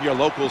word from your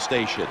local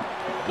station.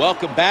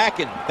 Welcome back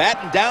and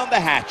batten down the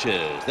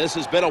hatches. This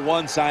has been a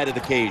one-sided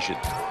occasion.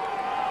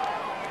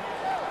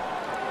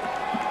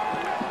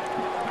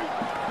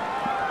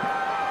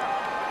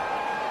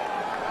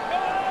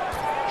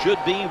 Should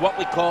be what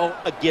we call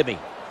a gimme.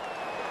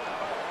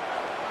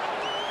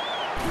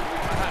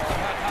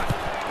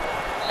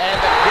 And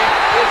the kick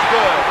is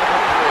good.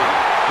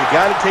 You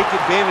got to take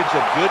advantage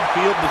of good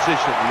field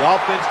position. The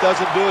offense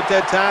doesn't do it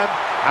that time.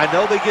 I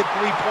know they get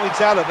 3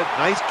 points out of it.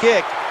 Nice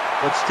kick,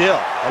 but still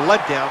a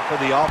letdown for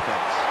the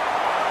offense.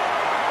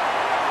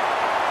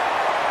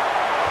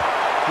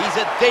 He's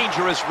a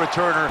dangerous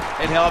returner,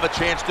 and he'll have a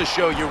chance to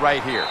show you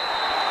right here.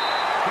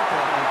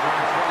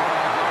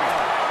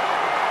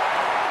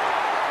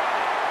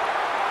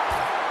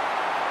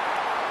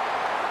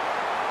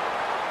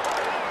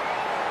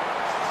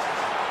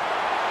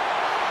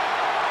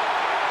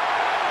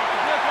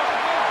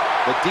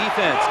 The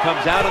defense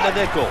comes out in the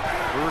nickel.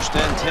 First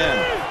and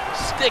 10.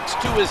 Sticks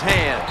to his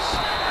hands.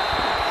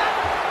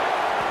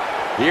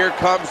 Here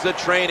comes the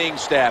training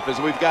staff as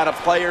we've got a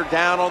player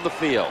down on the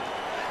field.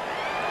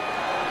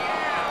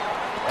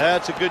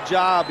 That's a good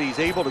job. He's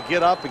able to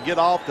get up and get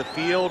off the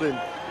field,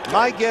 and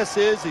my guess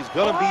is he's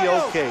going to be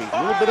okay.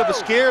 A little bit of a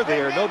scare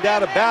there, no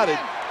doubt about it.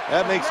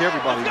 That makes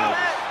everybody nervous.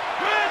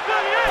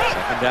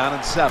 Second down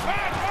and 7.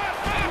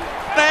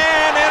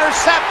 And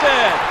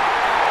intercepted.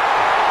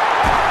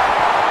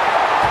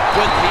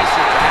 Good piece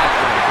of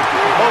tackling.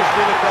 Most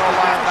NFL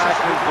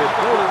linebackers, they're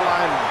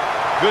borderline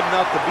good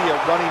enough to be a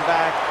running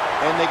back.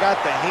 and they got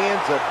the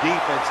hands of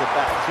defensive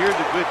backs. Here's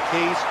a good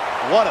case.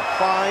 What a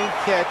fine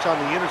catch on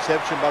the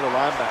interception by the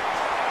linebacker.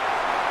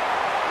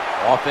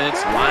 Offense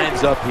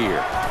lines up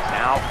here.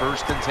 Now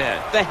 1st and 10.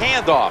 The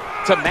handoff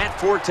to Matt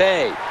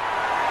Forte.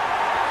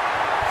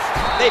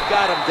 They've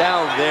got him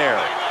down there.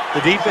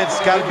 The defense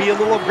has got to be a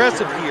little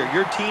aggressive here.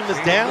 Your team is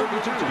down.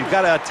 You've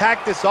got to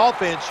attack this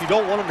offense. You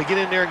don't want them to get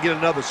in there and get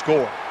another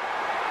score.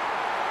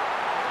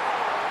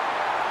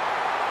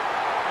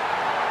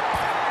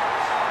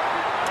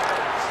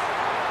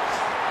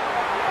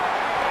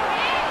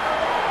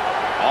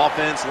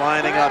 Offense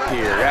lining up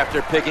here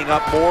after picking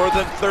up more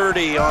than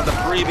 30 on the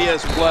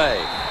previous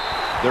play.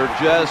 They're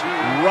just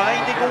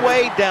grinding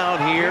away down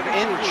here,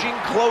 inching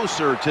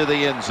closer to the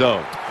end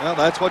zone. Well,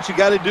 that's what you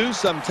got to do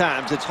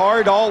sometimes. It's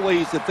hard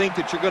always to think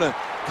that you're going to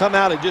come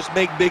out and just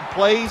make big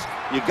plays.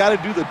 You got to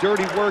do the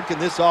dirty work,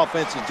 and this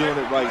offense is doing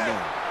it right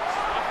now.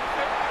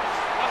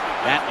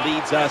 That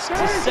leads us to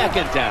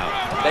 2nd down.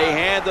 They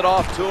hand it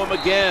off to him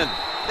again.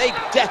 They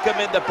deck him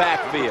in the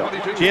backfield.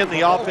 Jim,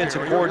 the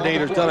offensive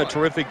coordinator's done a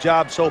terrific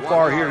job so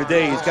far here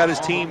today. He's got his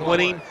team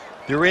winning.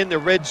 They're in the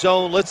red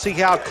zone. Let's see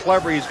how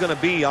clever he's going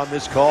to be on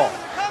this call.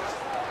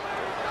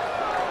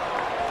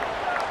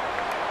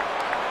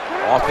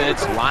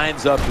 Offense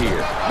lines up here.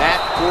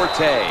 Matt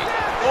Forte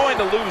going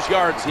to lose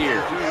yards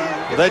here.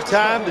 Well, that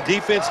time, the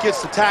defense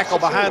gets the tackle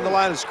behind the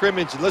line of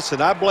scrimmage. And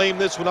listen, I blame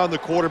this one on the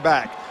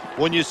quarterback.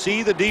 When you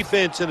see the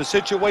defense in a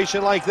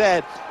situation like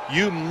that,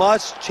 you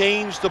must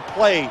change the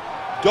play.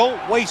 Don't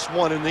waste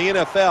one in the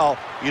NFL.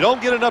 You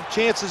don't get enough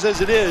chances as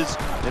it is,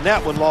 and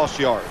that one lost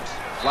yards.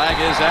 Flag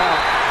is out.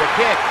 The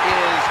kick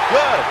is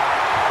good.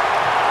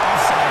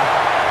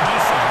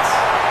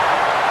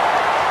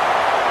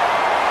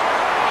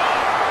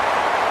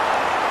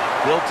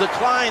 Will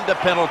decline the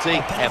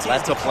penalty and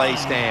let the play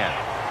stand.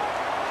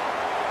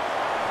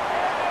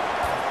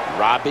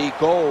 Robbie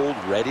Gould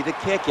ready to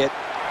kick it.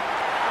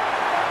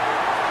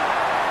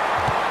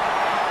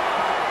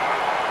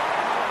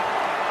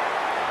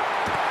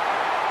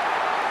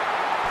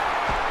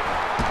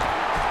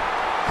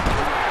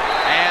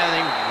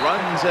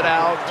 Runs it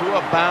out to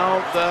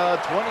about the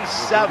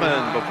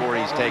 27 before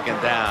he's taken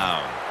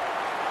down.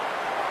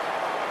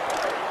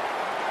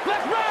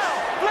 Let's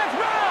round!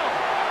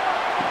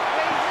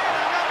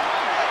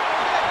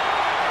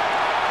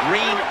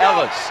 Green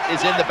Ellis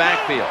is in the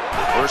backfield.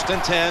 1st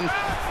and 10.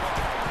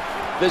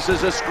 This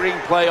is a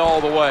screenplay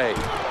all the way.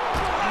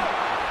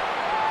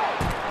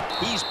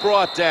 He's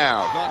brought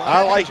down.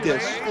 I like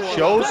this.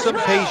 Show some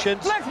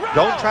patience.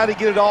 Don't try to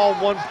get it all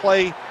in one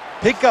play.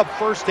 Pick up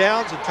 1st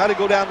downs and try to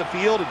go down the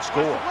field and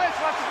score.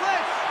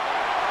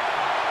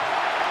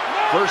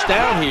 1st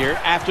down here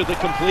after the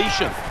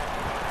completion.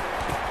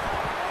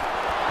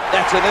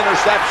 That's an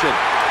interception.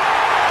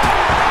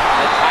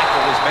 The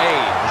tackle is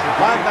made.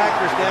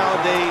 Linebackers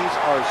nowadays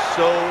are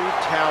so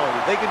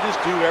talented. They can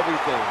just do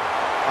everything.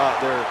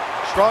 They're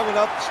strong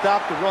enough to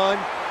stop the run,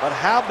 but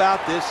how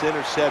about this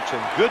interception?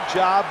 Good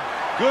job,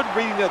 good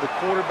reading of the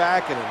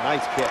quarterback, and a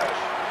nice catch.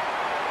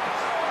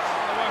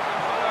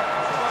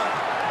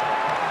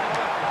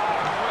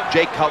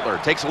 Jay Cutler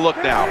takes a look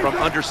now from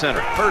under center.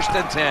 1st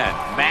and 10.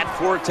 Matt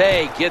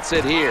Forte gets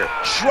it here.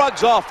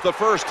 Shrugs off the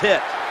first hit.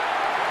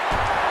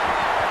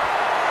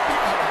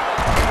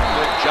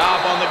 Good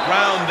job on the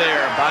ground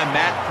there by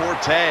Matt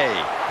Forte.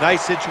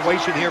 Nice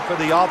situation here for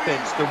the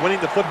offense. They're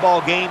winning the football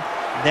game.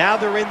 Now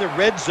they're in the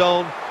red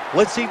zone.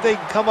 Let's see if they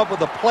can come up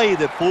with a play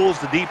that fools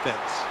the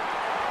defense.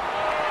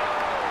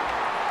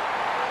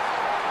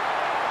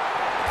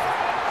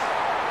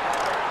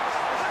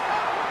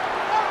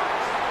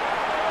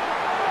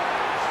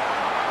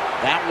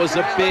 That was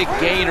a big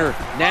gainer.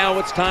 Now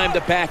it's time to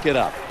back it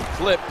up.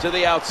 Flip to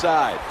the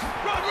outside.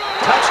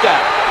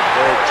 Touchdown.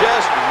 They're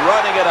just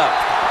running it up.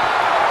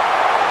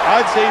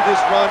 I'd say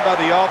this run by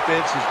the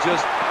offense is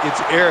just,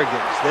 it's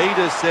arrogance. They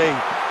just say,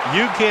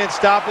 you can't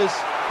stop us,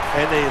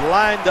 and they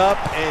lined up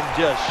and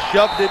just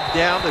shoved it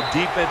down the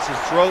defense's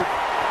throat.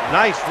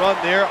 Nice run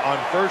there on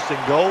 1st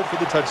and goal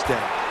for the touchdown.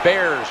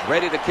 Bears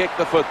ready to kick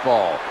the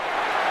football.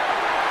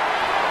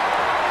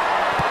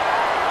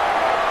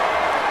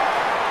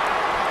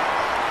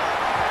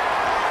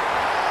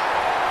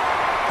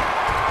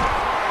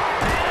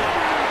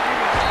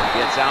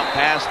 Out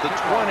past the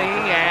 20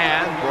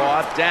 and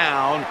brought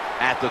down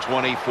at the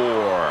 24.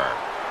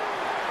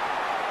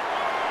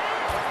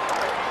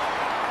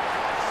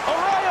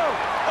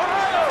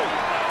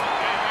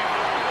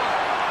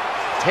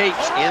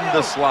 Takes in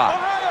the slot.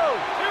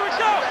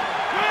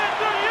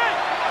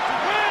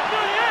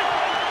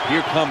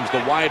 Here comes the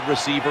wide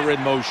receiver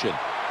in motion.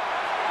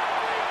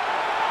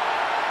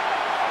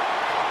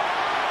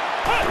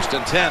 1st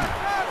and 10.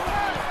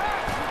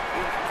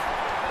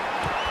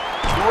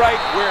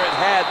 Right where it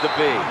had to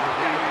be.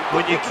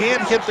 When you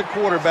can't hit the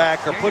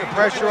quarterback or put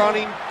pressure on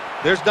him,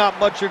 there's not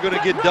much you're going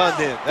to get done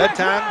then. That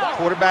time, the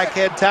quarterback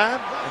had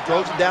time and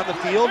throws it down the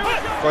field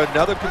for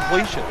another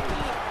completion.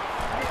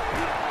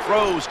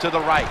 Throws to the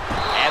right,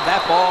 and And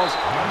that ball's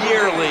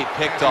nearly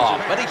picked off,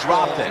 but he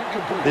dropped it.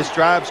 This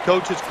drives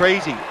coaches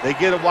crazy. They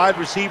get a wide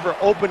receiver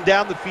open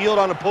down the field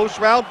on a post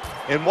route,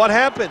 and what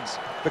happens?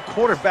 The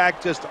quarterback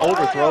just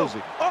overthrows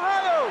him.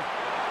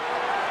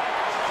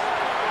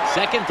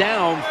 Second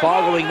down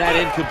following that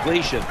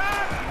incompletion.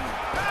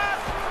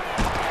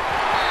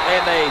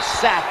 And they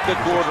sack the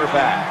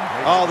quarterback.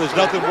 Oh, there's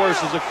nothing worse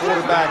as a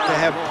quarterback to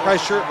have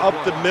pressure up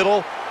the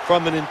middle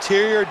from an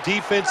interior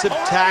defensive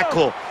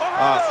tackle.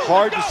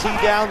 Hard to see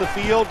down the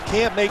field,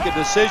 can't make a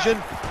decision,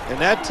 and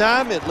that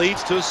time it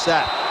leads to a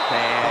sack.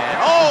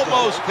 And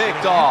almost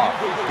picked off.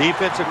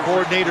 Defensive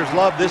coordinators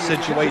love this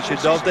situation,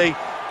 don't they?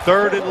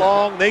 Third and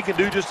long, they can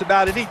do just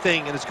about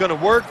anything, and it's going to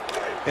work,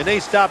 and they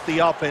stop the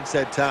offense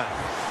that time.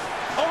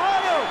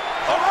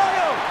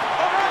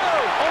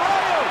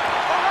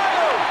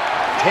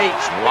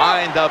 Tate's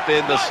lined up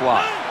in the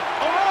slot.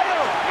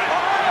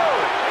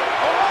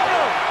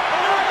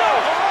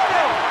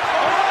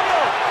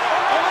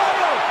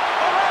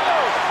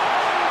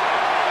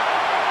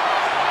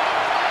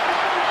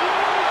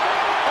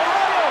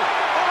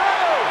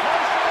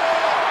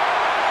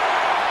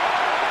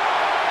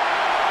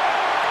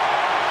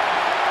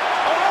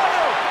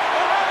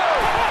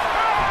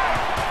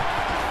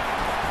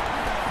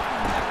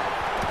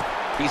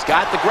 He's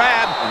got the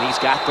grab, and he's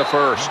got the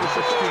first.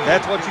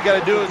 That's what you got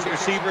to do as a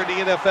receiver in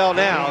the NFL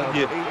now.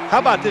 How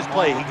about this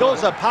play? He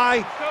goes up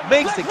high,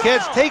 makes the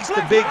catch, takes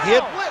the big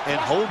hit, and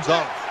holds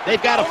on.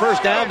 They've got a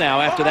first down now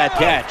after that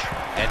catch.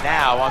 And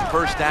now on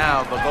first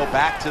down, they'll go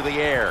back to the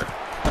air.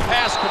 The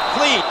pass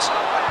complete.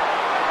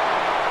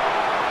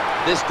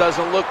 This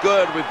doesn't look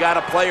good. We've got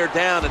a player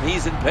down, and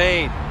he's in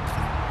pain.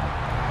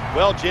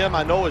 Well, Jim,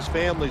 I know his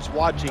family's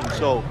watching,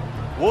 so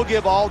we'll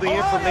give all the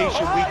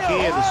information we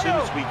can as soon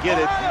as we get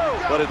it,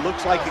 but it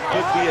looks like it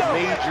could be a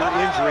major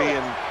injury,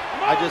 and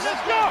I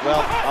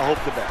hope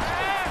the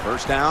best.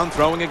 First down,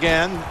 throwing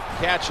again.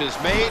 Catch is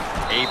made.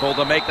 Able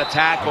to make the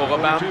tackle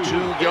about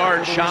 2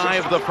 yards shy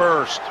of the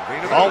first.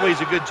 Always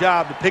a good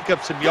job to pick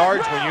up some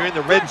yards when you're in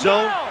the red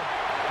zone.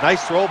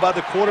 Nice throw by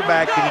the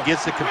quarterback, and he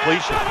gets the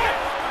completion.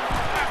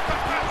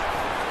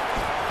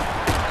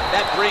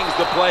 That brings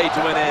the play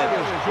to an end.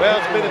 Well,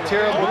 it's been a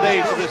terrible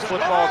day for this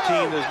football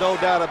team. There's no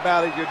doubt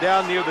about it. You're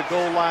down near the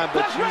goal line,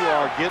 but you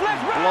are getting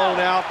blown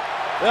out.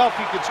 Well, if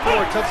you could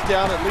score a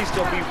touchdown, at least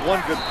there'll be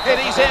one good. And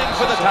he's in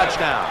for the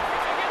touchdown.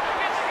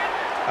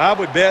 I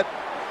would bet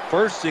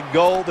first and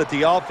goal that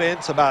the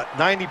offense about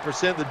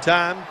 90% of the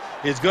time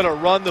is going to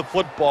run the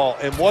football.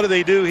 And what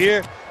do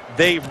here?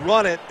 They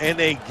run it, and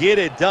they get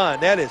it done.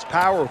 That is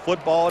power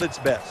football at its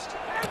best.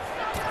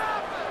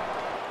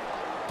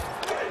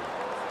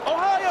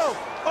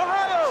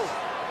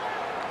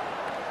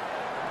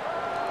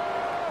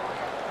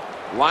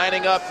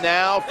 Lining up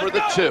now for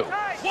the 2.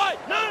 Flex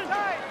round!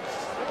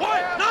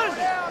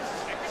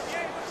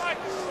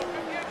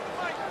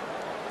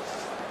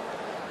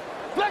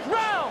 Flex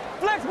round!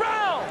 Flex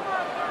round!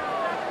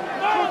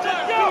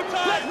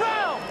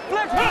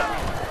 Flex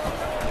round!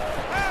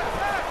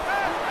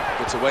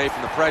 Gets away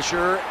from the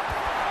pressure.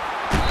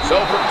 So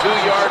from 2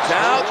 yards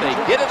out, they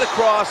get it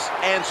across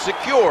and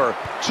secure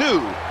 2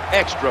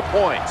 extra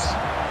points.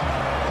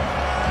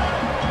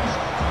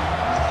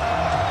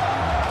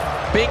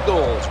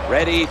 Bengals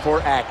ready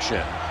for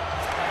action.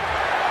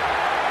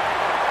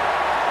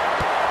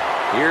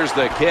 Here's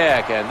the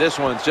kick, and this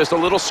one's just a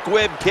little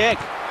squib kick.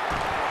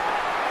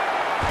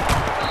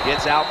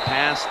 Gets out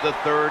past the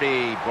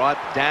 30, brought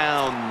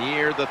down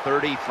near the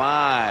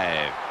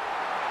 35.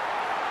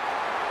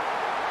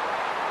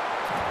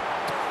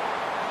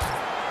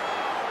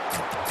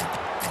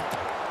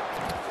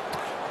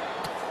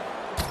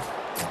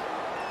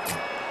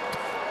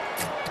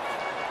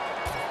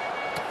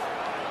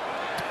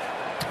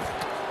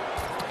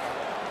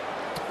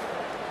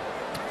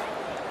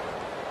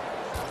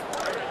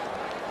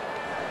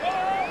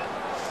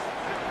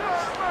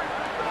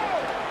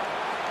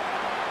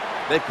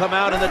 They've come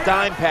out in the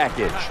dime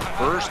package.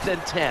 1st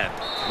and 10.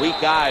 Weak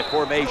eye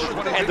formation,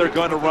 and they're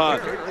going to run.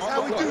 That's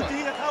how we do,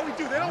 D. That's how we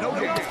do. They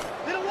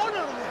don't want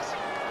none of this.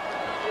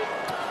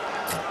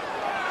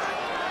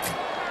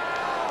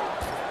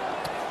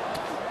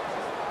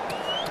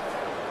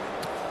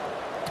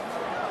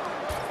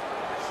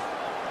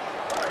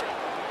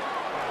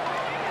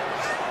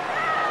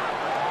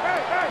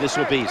 This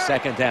will be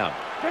second down.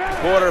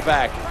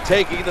 Quarterback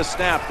taking the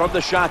snap from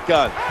the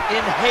shotgun.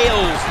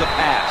 Inhales the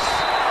pass.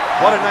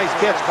 What a nice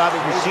catch by the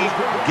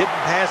receiver,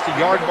 getting past the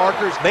yard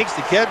markers, makes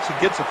the catch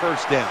and gets a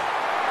first down.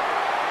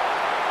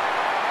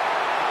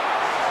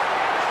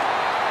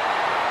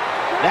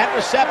 That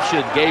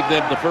reception gave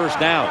them the first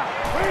down.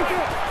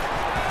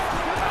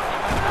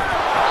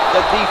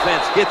 The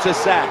defense gets a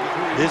sack.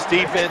 This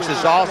defense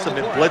is awesome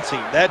in blitzing.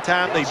 That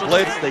time they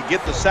blitz, they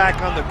get the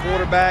sack on the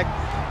quarterback.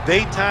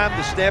 They time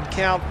the snap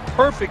count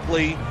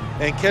perfectly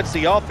and catch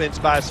the offense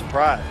by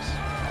surprise.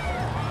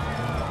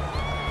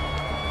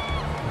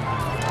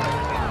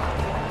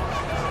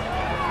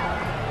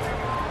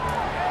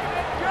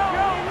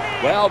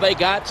 Well, they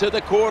got to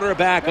the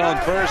quarterback on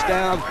first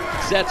down.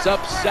 Sets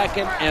up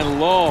second and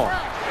long.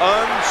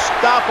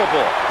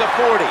 Unstoppable. The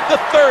 40, the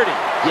 30.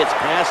 Gets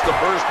past the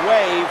first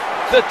wave.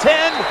 The 10.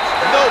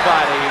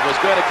 Nobody was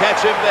going to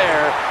catch him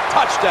there.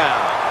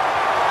 Touchdown.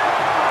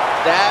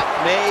 That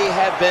may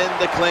have been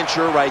the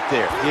clincher right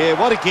there. Yeah,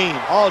 what a game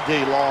all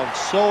day long.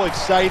 So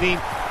exciting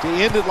to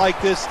end it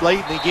like this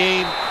late in the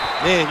game.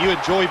 Man, you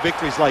enjoy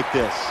victories like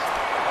this.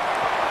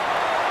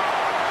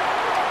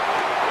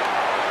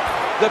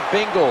 The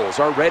Bengals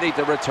are ready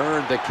to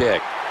return the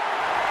kick.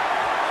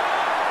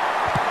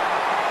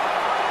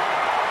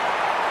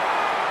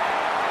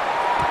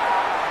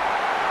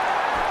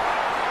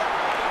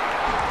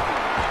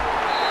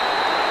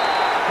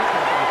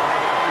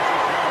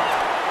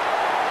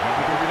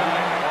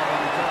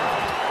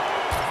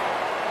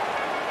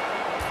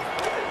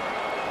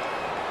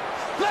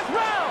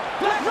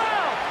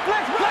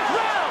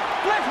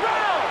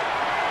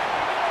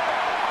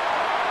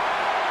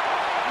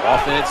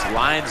 Offense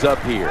lines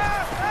up here.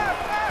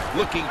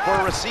 Looking for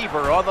a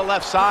receiver on the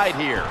left side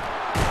here.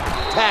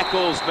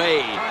 Tackles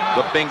made.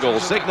 The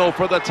Bengals signal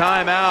for the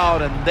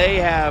timeout, and they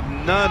have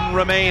none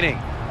remaining.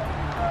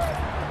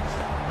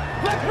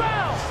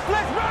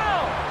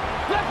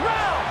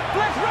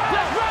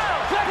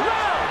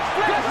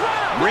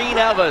 Green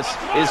Ellis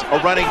is a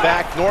running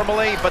back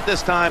normally, but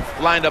this time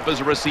lined up as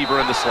a receiver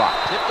in the slot.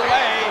 Tipped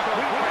away.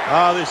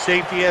 Oh, the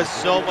safety has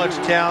so much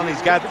talent.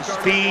 He's got the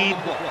speed.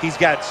 He's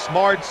got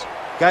smarts.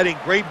 Got in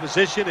great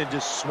position and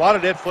just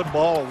swatted that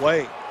football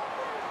away.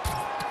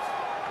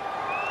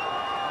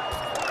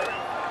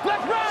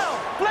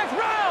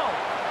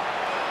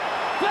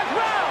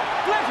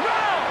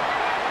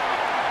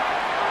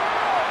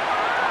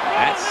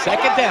 That's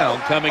second down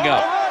coming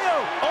up.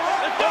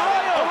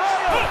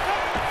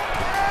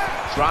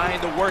 Trying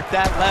to work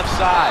that left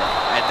side.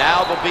 And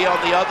now they'll be on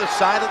the other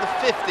side of the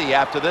 50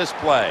 after this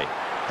play.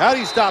 How do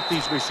you stop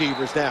these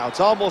receivers now?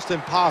 It's almost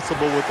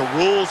impossible with the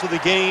rules of the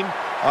game.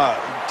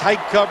 Tight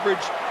coverage.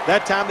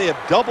 That time they have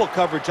double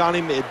coverage on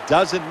him. It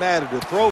doesn't matter to throw.